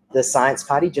the Science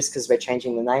Party just because we're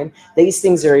changing the name. These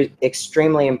things are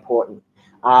extremely important.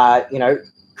 You know,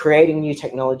 creating new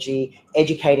technology,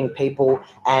 educating people,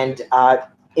 and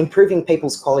improving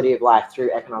people's quality of life through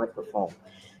economic reform.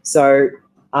 So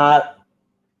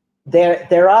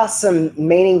there are some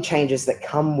meaning changes that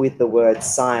come with the word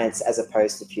science as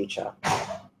opposed to future.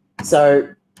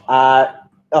 So,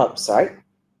 oh, sorry,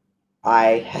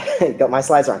 I got my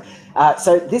slides wrong.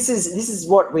 So this is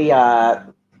what we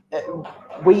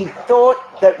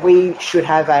thought that we should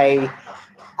have a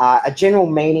general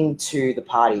meaning to the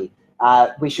party.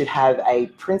 We should have a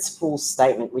principle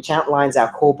statement which outlines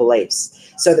our core beliefs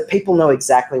so that people know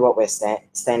exactly what we're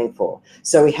standing for.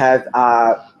 So we have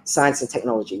science and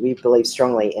technology. We believe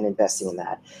strongly in investing in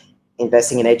that.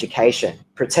 Investing in education,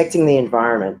 protecting the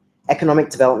environment, economic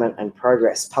development and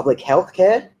progress, public health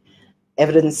care,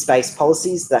 evidence-based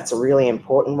policies, that's a really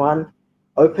important one.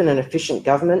 Open and efficient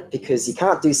government, because you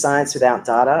can't do science without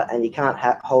data, and you can't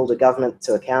hold a government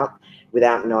to account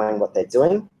without knowing what they're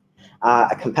doing.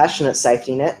 A compassionate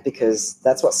safety net, because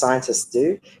that's what scientists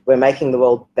do. We're making the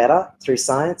world better through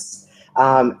science,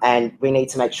 and we need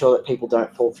to make sure that people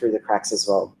don't fall through the cracks as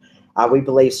well. We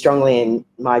believe strongly in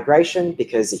migration,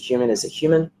 because a human is a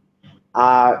human.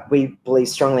 We believe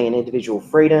strongly in individual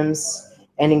freedoms,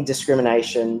 ending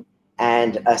discrimination,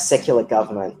 and a secular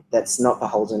government that's not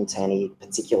beholden to any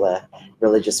particular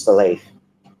religious belief.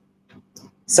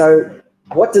 So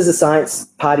what does the Science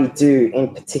Party do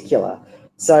in particular?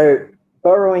 So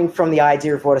borrowing from the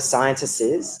idea of what a scientist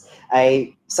is,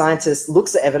 a scientist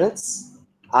looks at evidence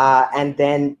and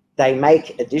then they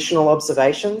make additional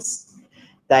observations.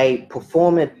 They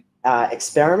perform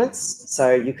experiments.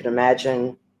 So you could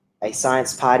imagine a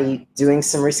Science Party doing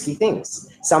some risky things,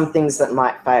 some things that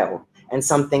might fail, and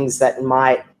some things that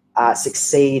might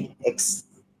succeed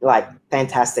like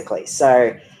fantastically.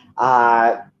 So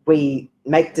we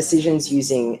make decisions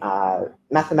using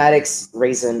mathematics,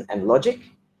 reason, and logic.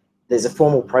 There's a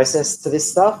formal process to this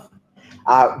stuff.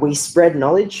 We spread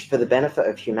knowledge for the benefit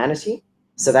of humanity.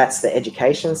 So that's the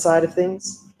education side of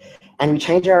things. And we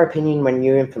change our opinion when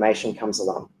new information comes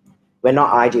along. We're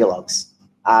not ideologues.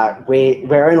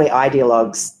 We're only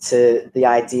ideologues to the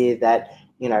idea that,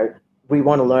 you know, we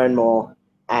want to learn more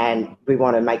and we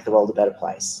want to make the world a better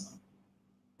place.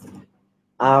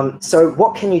 So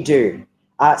what can you do?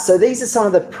 So these are some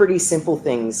of the pretty simple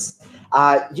things.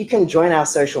 You can join our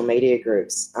social media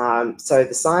groups. So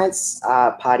the Science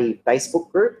Party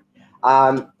Facebook group,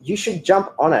 you should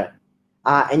jump on it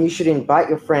and you should invite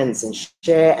your friends and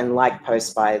share and like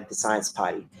posts by the Science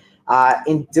Party.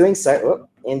 In doing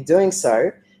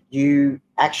so, you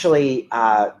actually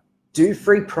do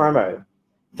free promo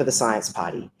for the Science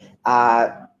Party.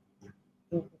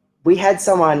 We had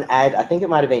someone add, I think it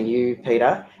might have been you,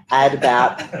 Peter, add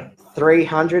about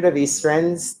 300 of his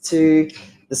friends to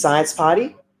the Science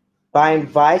Party. By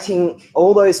inviting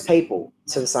all those people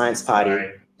to the Science Party,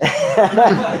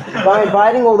 by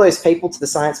inviting all those people to the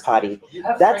Science Party, You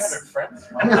have that's 300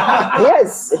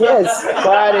 friends? yes,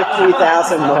 quite a few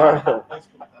thousand more of them.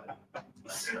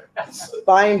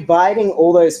 By inviting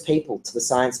all those people to the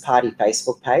Science Party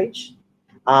Facebook page,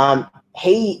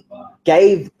 he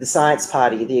gave the Science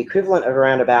Party the equivalent of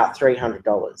around about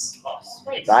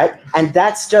 $300, right? And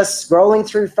that's just scrolling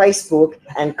through Facebook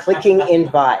and clicking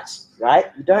invite, right?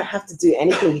 You don't have to do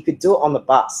anything. You could do it on the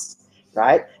bus,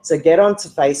 right? So get onto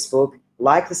Facebook,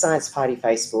 like the Science Party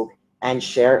Facebook, and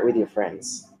share it with your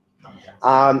friends.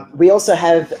 We also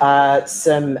have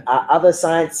some other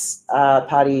Science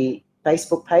Party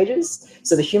Facebook pages.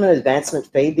 So the Human Advancement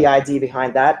Feed, the idea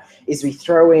behind that is we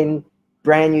throw in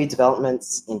brand new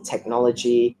developments in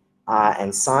technology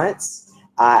and science.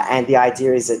 And the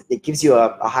idea is that it gives you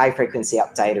a high frequency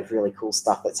update of really cool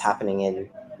stuff that's happening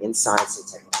in science and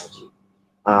technology.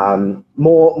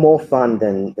 More fun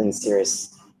than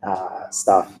serious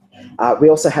stuff. We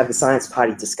also have the Science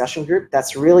Party discussion group.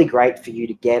 That's really great for you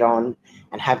to get on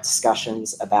and have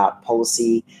discussions about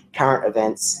policy, current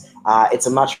events. It's a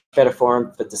much better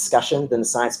forum for discussion than the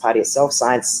Science Party itself.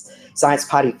 Science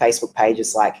Party Facebook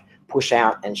pages like push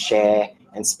out and share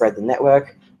and spread the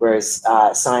network, whereas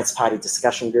Science Party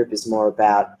discussion group is more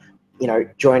about,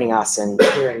 joining us and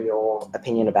hearing your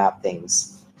opinion about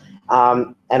things.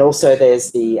 And also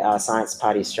there's the Science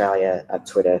Party Australia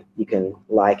Twitter. You can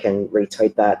like and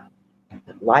retweet that.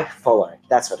 Like, follow,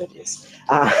 that's what it is.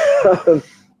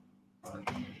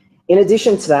 In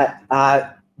addition to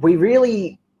that, we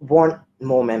really want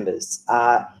more members.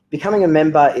 Becoming a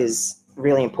member is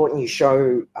really important. You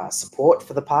show support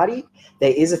for the party.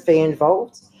 There is a fee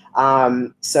involved.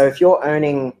 So if you're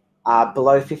earning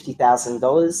below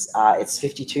 $50,000, it's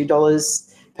 $52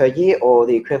 per year, or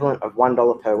the equivalent of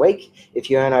 $1 per week. If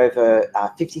you earn over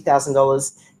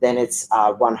 $50,000, then it's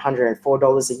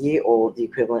 $104 a year, or the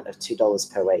equivalent of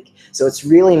 $2 per week. So it's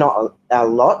really not a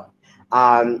lot,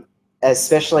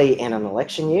 especially in an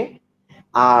election year.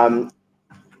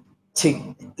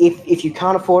 If you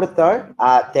can't afford it though,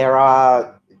 there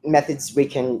are methods you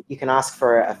can ask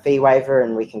for a fee waiver,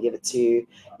 and we can give it to you,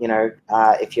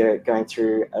 if you're going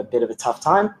through a bit of a tough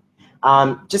time.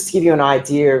 Just to give you an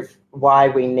idea of why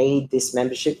we need this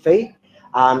membership fee,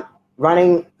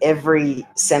 running every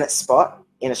Senate spot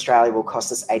in Australia will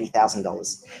cost us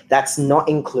 $80,000. That's not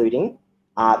including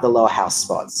the lower house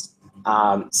spots.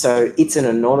 So it's an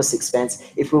enormous expense.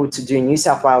 If we were to do New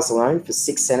South Wales alone for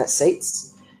 6 Senate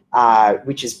seats,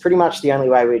 which is pretty much the only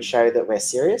way we'd show that we're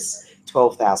serious,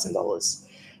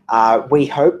 $12,000. We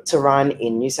hope to run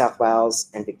in New South Wales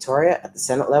and Victoria at the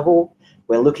Senate level.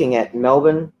 We're looking at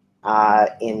Melbourne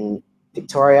in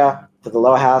Victoria for the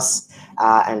lower house,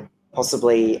 and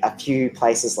possibly a few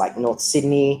places like North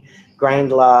Sydney,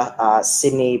 Grayndler,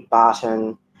 Sydney,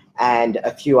 Barton, and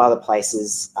a few other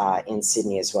places in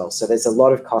Sydney as well. So there's a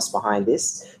lot of cost behind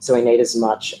this, so we need as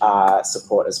much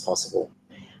support as possible.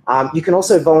 You can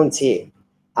also volunteer.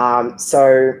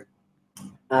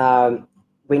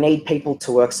 We need people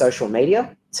to work social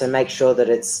media to make sure that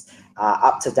it's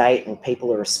up to date and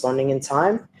people are responding in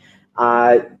time.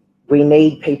 We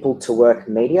need people to work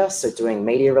media, so doing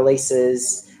media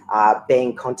releases,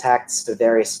 being contacts for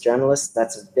various journalists.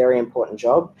 That's a very important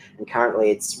job, and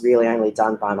currently it's really only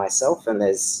done by myself, and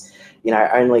there's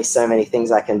only so many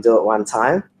things I can do at one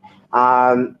time.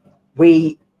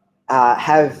 We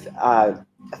have a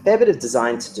fair bit of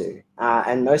design to do,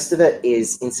 and most of it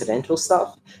is incidental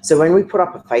stuff. So when we put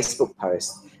up a Facebook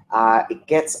post, it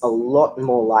gets a lot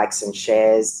more likes and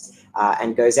shares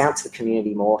and goes out to the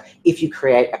community more if you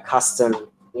create a custom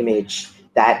image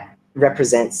that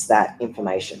represents that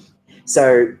information.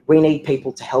 So we need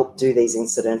people to help do these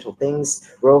incidental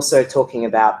things. We're also talking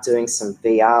about doing some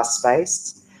VR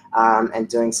space and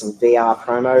doing some VR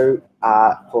promo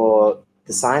for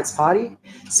the Science Party.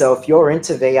 So if you're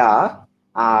into VR,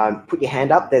 put your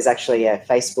hand up. There's actually a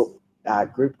Facebook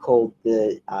group called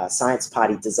the Science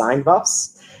Party Design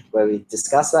Buffs, where we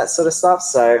discuss that sort of stuff.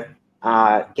 So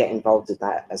get involved with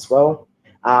that as well.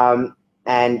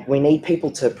 And we need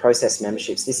people to process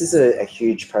memberships. This is a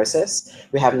huge process.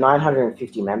 We have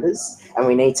 950 members, and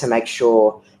we need to make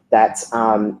sure that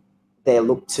they're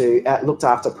looked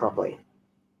after properly.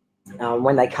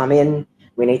 When they come in,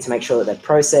 we need to make sure that they're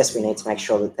processed. We need to make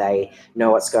sure that they know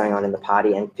what's going on in the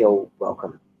party and feel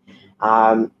welcome.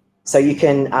 So you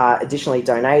can additionally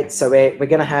donate. So we're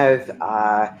going to have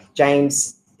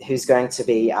James, who's going to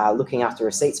be looking after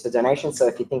receipts for donations. So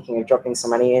if you're thinking of dropping some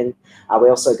money in,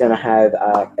 we're also going to have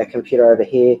a computer over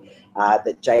here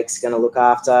that Jake's going to look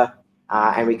after.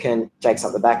 And Jake's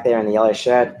up the back there in the yellow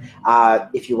shirt,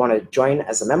 if you want to join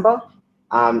as a member.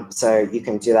 So you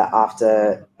can do that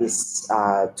after this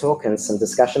talk and some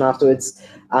discussion afterwards.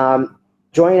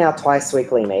 Join our twice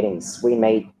weekly meetings. We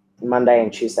meet Monday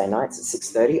and Tuesday nights at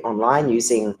 6:30 online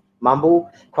using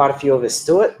Mumble. Quite a few of us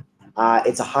do it.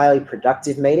 It's a highly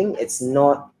productive meeting. It's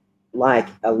not like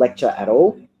a lecture at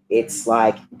all. It's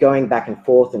like going back and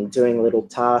forth and doing little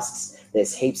tasks.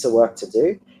 There's heaps of work to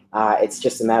do. It's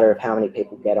just a matter of how many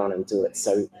people get on and do it.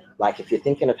 So like if you're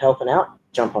thinking of helping out,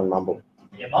 jump on Mumble.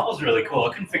 Yeah, mine was really cool.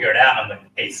 I couldn't figure it out on the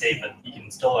PC, but you can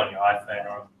install it on your iPhone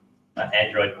or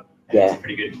Android. Yeah, it's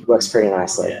pretty good. It works pretty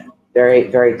nicely. Yeah. Very,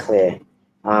 very clear.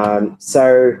 I'm just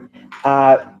going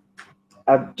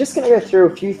to go through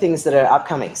a few things that are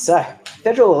upcoming. So,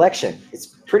 federal election. It's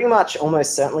pretty much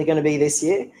almost certainly going to be this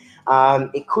year.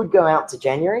 It could go out to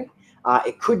January.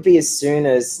 It could be as soon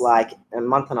as like a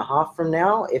month and a half from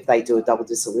now if they do a double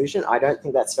dissolution. I don't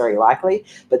think that's very likely,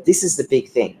 but this is the big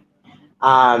thing.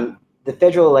 The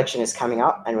federal election is coming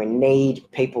up and we need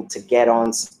people to get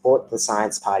on, support the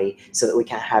Science Party so that we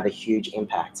can have a huge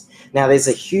impact. Now, there's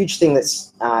a huge thing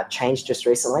that's changed just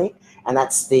recently, and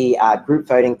that's the group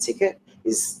voting ticket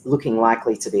is looking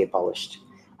likely to be abolished.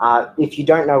 If you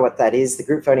don't know what that is, the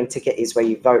group voting ticket is where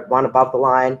you vote one above the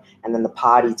line and then the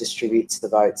party distributes the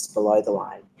votes below the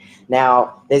line.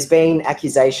 Now, there's been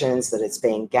accusations that it's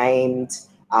being gamed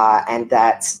and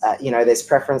that, there's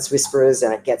preference whisperers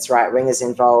and it gets right-wingers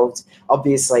involved.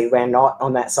 Obviously, we're not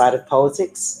on that side of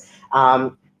politics.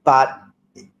 But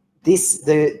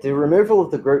the removal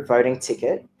of the group voting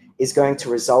ticket is going to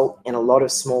result in a lot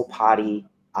of small party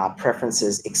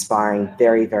preferences expiring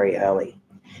very, very early.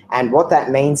 And what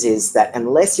that means is that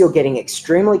unless you're getting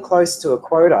extremely close to a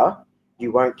quota,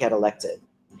 you won't get elected.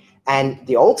 And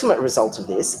the ultimate result of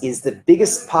this is the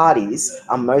biggest parties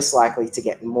are most likely to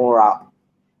get more up.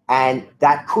 And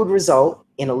that could result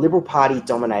in a Liberal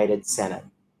Party-dominated Senate.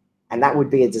 And that would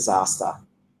be a disaster.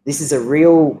 This is a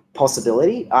real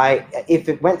possibility. If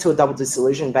it went to a double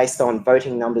dissolution based on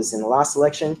voting numbers in the last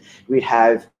election, we'd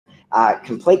have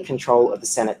complete control of the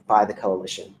Senate by the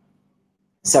coalition.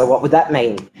 So what would that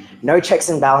mean? No checks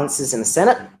and balances in the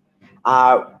Senate.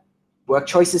 Work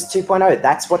Choices 2.0,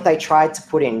 that's what they tried to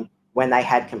put in when they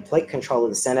had complete control of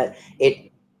the Senate.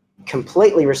 It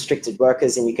completely restricted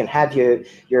workers, and you can have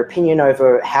your opinion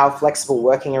over how flexible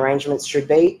working arrangements should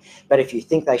be. But if you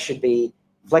think they should be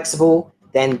flexible,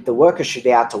 then the workers should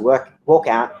be able to walk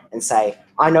out and say,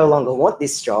 I no longer want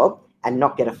this job, and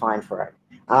not get a fine for it.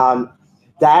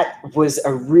 That was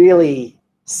a really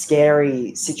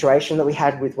scary situation that we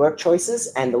had with Work Choices,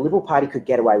 and the Liberal Party could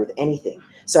get away with anything.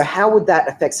 So how would that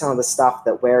affect some of the stuff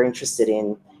that we're interested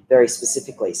in very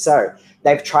specifically? So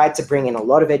they've tried to bring in a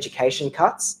lot of education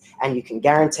cuts, and you can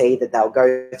guarantee that they'll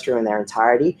go through in their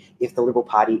entirety if the Liberal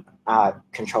Party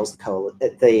controls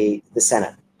the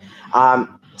Senate.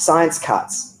 Science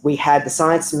cuts. We had the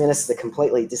science minister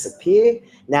completely disappear.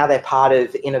 Now they're part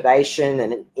of innovation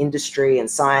and industry and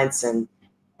science, and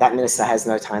that minister has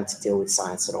no time to deal with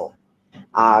science at all.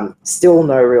 Still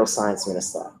no real science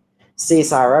minister.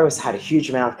 CSIRO has had a huge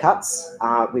amount of cuts.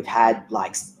 We've had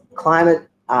like climate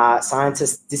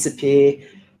scientists disappear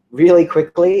really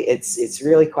quickly. It's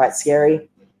really quite scary,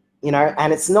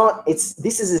 and this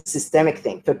is a systemic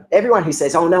thing. For everyone who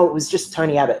says, oh no, it was just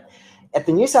Tony Abbott. At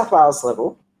the New South Wales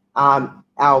level,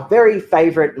 our very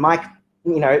favourite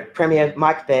Premier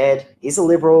Mike Baird is a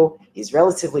Liberal, he's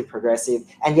relatively progressive,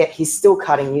 and yet he's still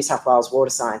cutting New South Wales water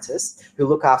scientists who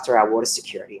look after our water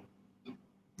security.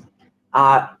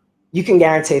 You can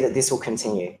guarantee that this will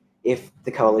continue if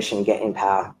the coalition get in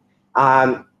power.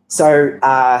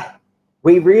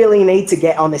 We really need to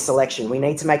get on this election. We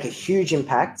need to make a huge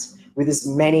impact with as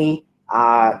many,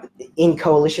 in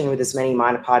coalition with as many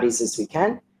minor parties as we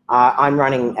can. I'm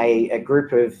running a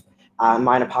group of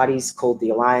minor parties called the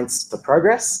Alliance for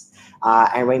Progress,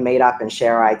 and we meet up and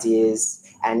share ideas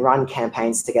and run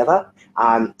campaigns together.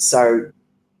 So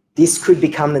this could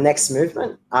become the next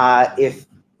movement if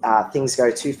things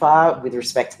go too far with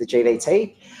respect to the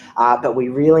GVT, but we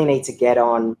really need to get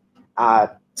on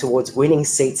towards winning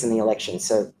seats in the election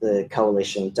so the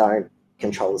coalition don't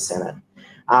control the Senate.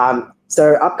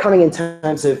 So upcoming in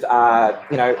terms of,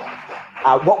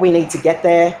 what we need to get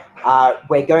there,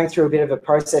 we're going through a bit of a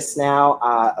process now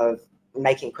of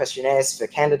making questionnaires for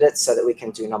candidates so that we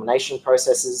can do nomination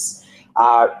processes.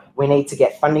 We need to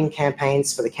get funding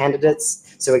campaigns for the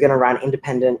candidates. So we're going to run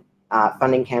independent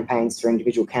funding campaigns for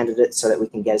individual candidates so that we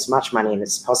can get as much money in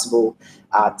as possible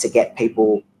to get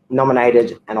people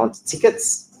nominated and onto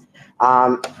tickets.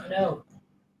 No.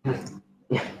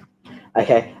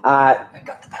 Okay.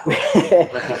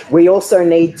 We also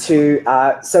need to,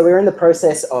 so we're in the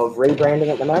process of rebranding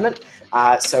at the moment.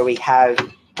 So we have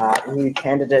new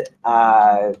candidate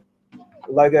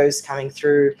logos coming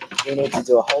through. We need to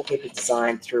do a whole heap of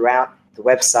design throughout the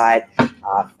website,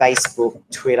 Facebook,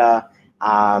 Twitter,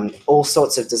 all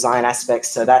sorts of design aspects.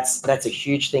 So that's a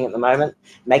huge thing at the moment.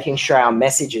 Making sure our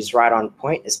message is right on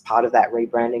point is part of that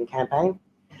rebranding campaign.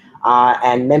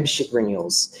 And membership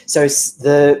renewals. So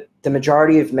the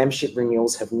majority of membership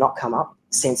renewals have not come up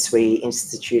since we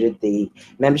instituted the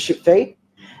membership fee.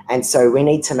 And so we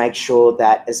need to make sure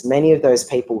that as many of those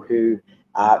people who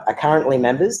are currently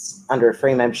members under a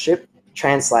free membership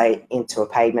translate into a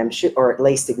paid membership, or at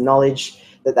least acknowledge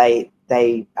that they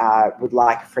would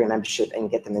like a free membership and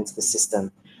get them into the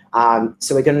system.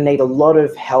 So we're going to need a lot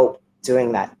of help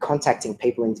doing that, contacting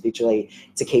people individually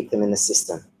to keep them in the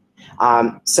system.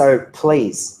 So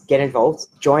please get involved,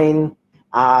 join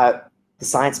the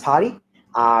Science Party,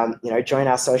 join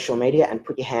our social media and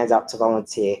put your hands up to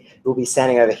volunteer. We'll be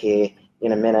standing over here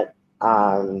in a minute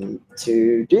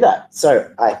to do that.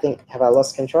 So I think, have I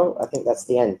lost control? I think that's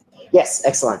the end. Yes,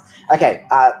 excellent. Okay,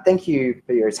 thank you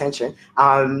for your attention.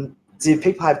 Do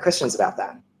people have questions about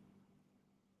that?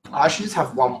 I should just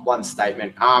have one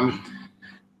statement.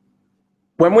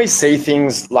 When we see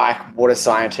things like water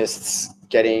scientists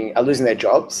losing their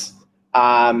jobs,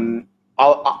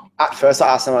 at first I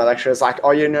asked some of my lecturers, like,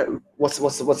 oh, what's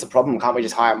the problem? Can't we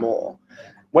just hire more?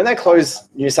 When they closed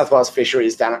New South Wales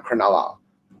fisheries down at Cronulla,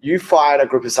 you fired a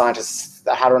group of scientists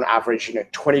that had on average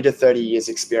 20 to 30 years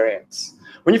experience.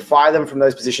 When you fire them from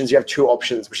those positions, you have two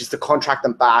options, which is to contract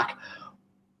them back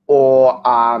or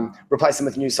replace them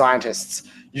with new scientists.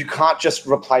 You can't just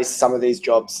replace some of these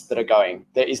jobs that are going.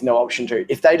 There is no option to.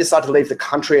 If they decide to leave the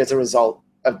country as a result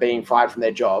of being fired from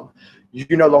their job,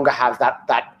 you no longer have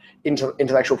that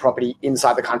intellectual property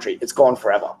inside the country. It's gone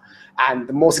forever. And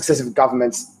the more successive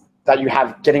governments that you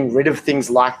have getting rid of things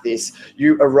like this,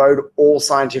 you erode all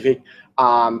scientific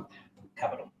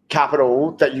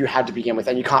capital that you had to begin with,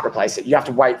 and you can't replace it. You have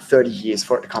to wait 30 years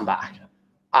for it to come back.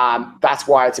 That's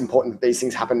why it's important that these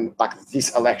things happen like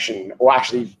this election, or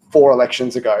actually 4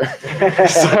 elections ago.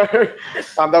 So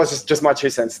that was just my 2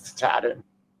 cents to add in.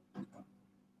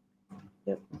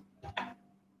 Yep.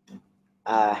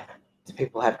 Do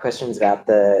people have questions about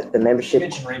the membership? You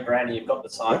mentioned rebranding. You've got the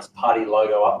Science Party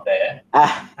logo up there.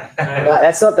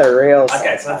 That's not the real.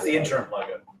 Okay, so that's the interim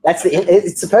logo. That's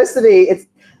it's supposed to be. It's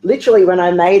literally, when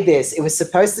I made this, it was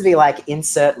supposed to be like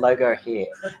insert logo here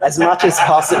as much as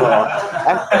possible.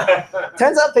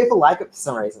 Turns out people like it for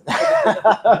some reason.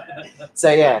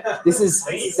 So yeah, this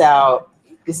is our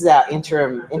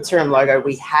interim logo.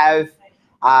 We have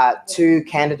 2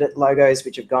 candidate logos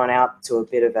which have gone out to a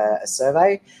bit of a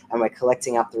survey, and we're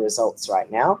collecting up the results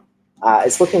right now.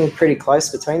 It's looking pretty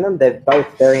close between them. They're both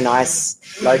very nice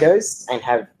logos and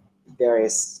have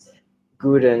various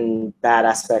good and bad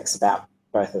aspects about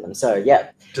both of them. So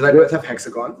yeah. Do they both have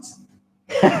hexagons?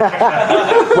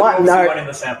 What? No. One in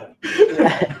the sample.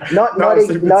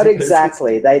 not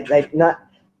exactly.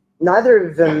 Neither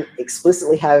of them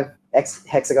explicitly have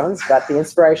hexagons, but the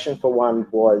inspiration for one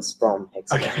was from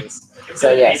hexagons. Okay.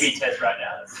 So yes, A/B test right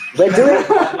now.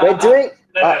 we're doing.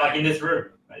 No, like in this room.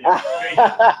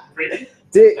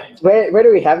 Where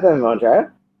do we have them,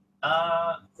 Andrea?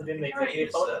 It's in the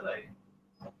executive survey.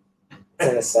 It's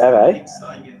in the survey.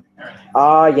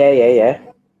 Oh yeah.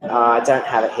 I don't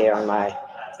have it here on my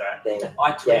thing.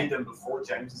 I tweeted them before,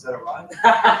 James. Is that all right?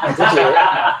 Did you?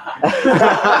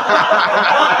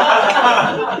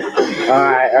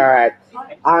 All right.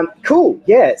 Cool.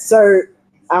 Yeah. So,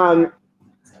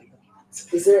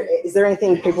 is there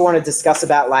anything people want to discuss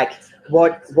about, like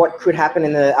what could happen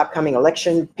in the upcoming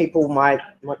election? People might.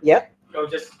 Yep. Or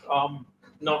just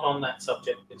not on that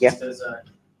subject, but just as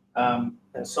a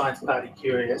Science Party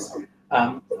curious.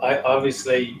 I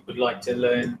obviously would like to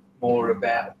learn more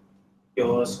about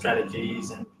your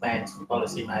strategies and plans for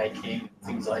policy making,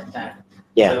 things like that.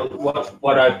 Yeah. So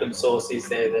what open source is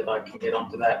there that I can get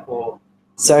onto that? Or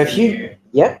so if you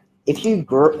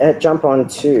jump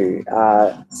onto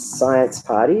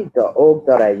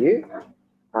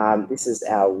scienceparty.org.au, this is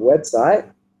our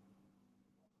website.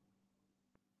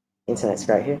 Internet's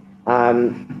great here.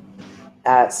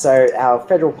 So our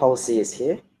federal policy is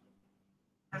here.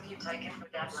 Have you taken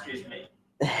Excuse me.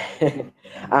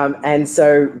 And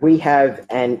so we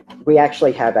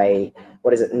actually have a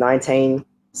 19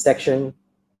 section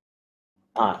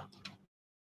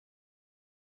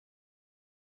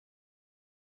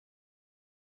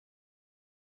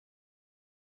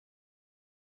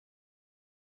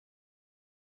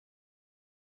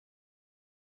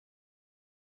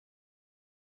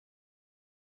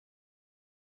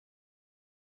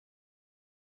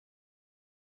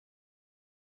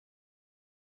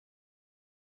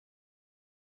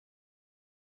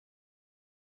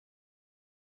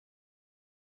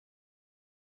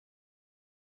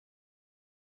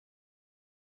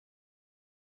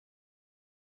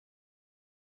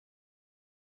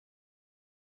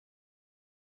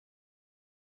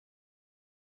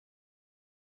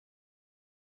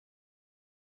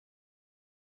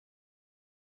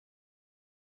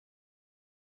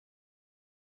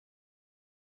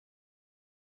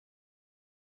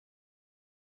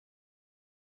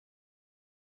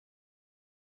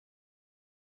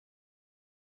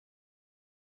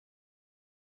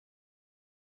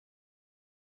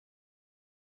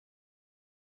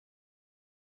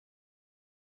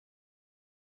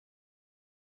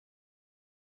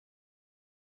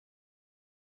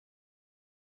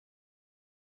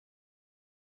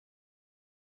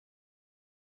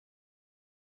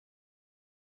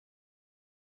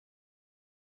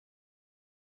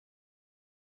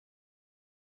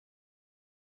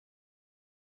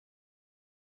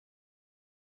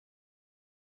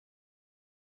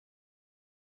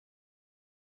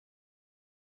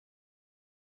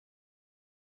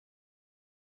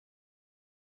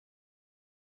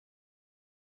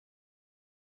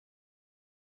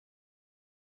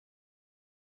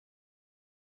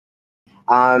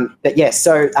But yeah,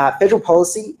 so federal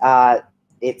policy,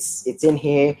 it's in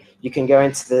here. You can go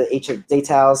into each of the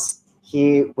details.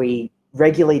 Here we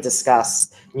regularly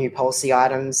discuss new policy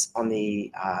items on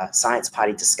the Science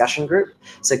Party discussion group.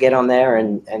 So get on there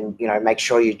and make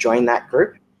sure you join that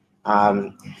group,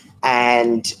 and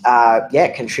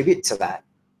contribute to that.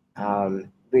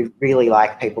 We really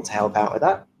like people to help out with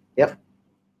that. Yep.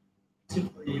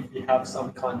 Typically, if you have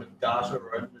some kind of data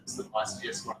or evidence that might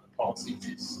suggest one of the policies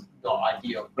is not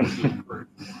ideal for the group.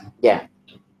 Yeah.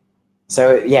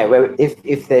 So yeah,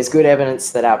 if there's good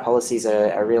evidence that our policies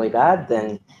are really bad,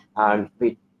 then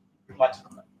we.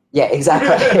 Yeah,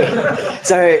 exactly.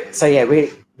 so yeah,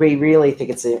 we really think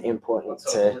it's important what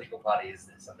sort of to. political party is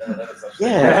this?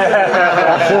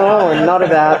 Yeah. No, not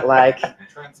about like.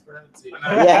 Transparency.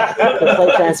 Yeah,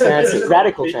 complete transparency,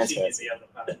 radical transparency.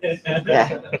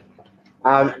 Yeah.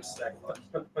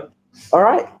 All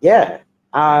right. Yeah.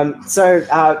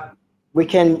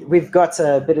 We've got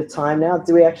a bit of time now.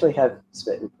 Do we actually have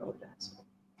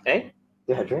Hey? Do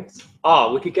you have drinks?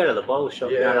 Oh, we could go to the bottle shop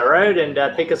down the road and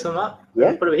pick us some up.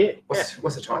 Yeah. Put it here.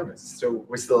 What's the time?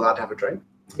 We're still allowed to have a drink?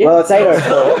 Yeah. Well, it's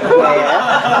 8:04.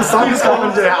 Yeah. The sun's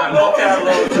coming down.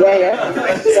 Yeah.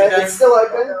 So it's still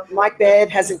open. Mike Baird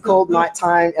hasn't called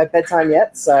bedtime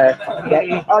yet. So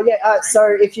yeah. Oh yeah.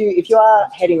 So if you are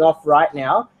heading off right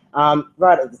now,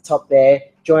 right at the top there,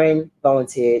 join,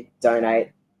 volunteer,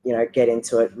 donate. Get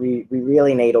into it. We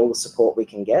really need all the support we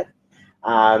can get,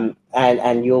 and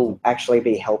you'll actually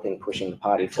be helping pushing the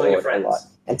party forward a lot.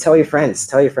 And tell your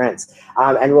friends.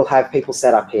 And we'll have people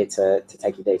set up here to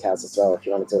take your details as well if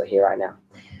you want to do it here right now.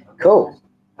 Cool.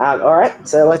 All right.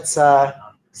 So let's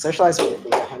socialize with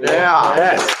you.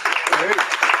 Yeah.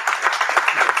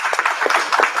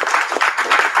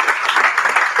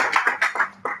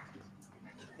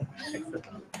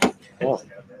 Love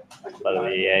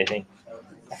the EA thing.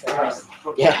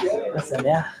 Yeah. Listen,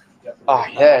 yeah. Oh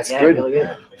yeah, it's good. Really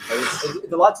good. Is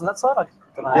the lights on that side?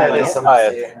 Yeah, there's some.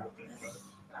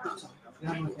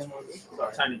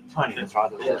 Tony, that's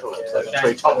right.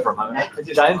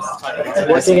 James,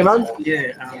 What's in your mum?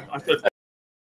 Yeah, I've got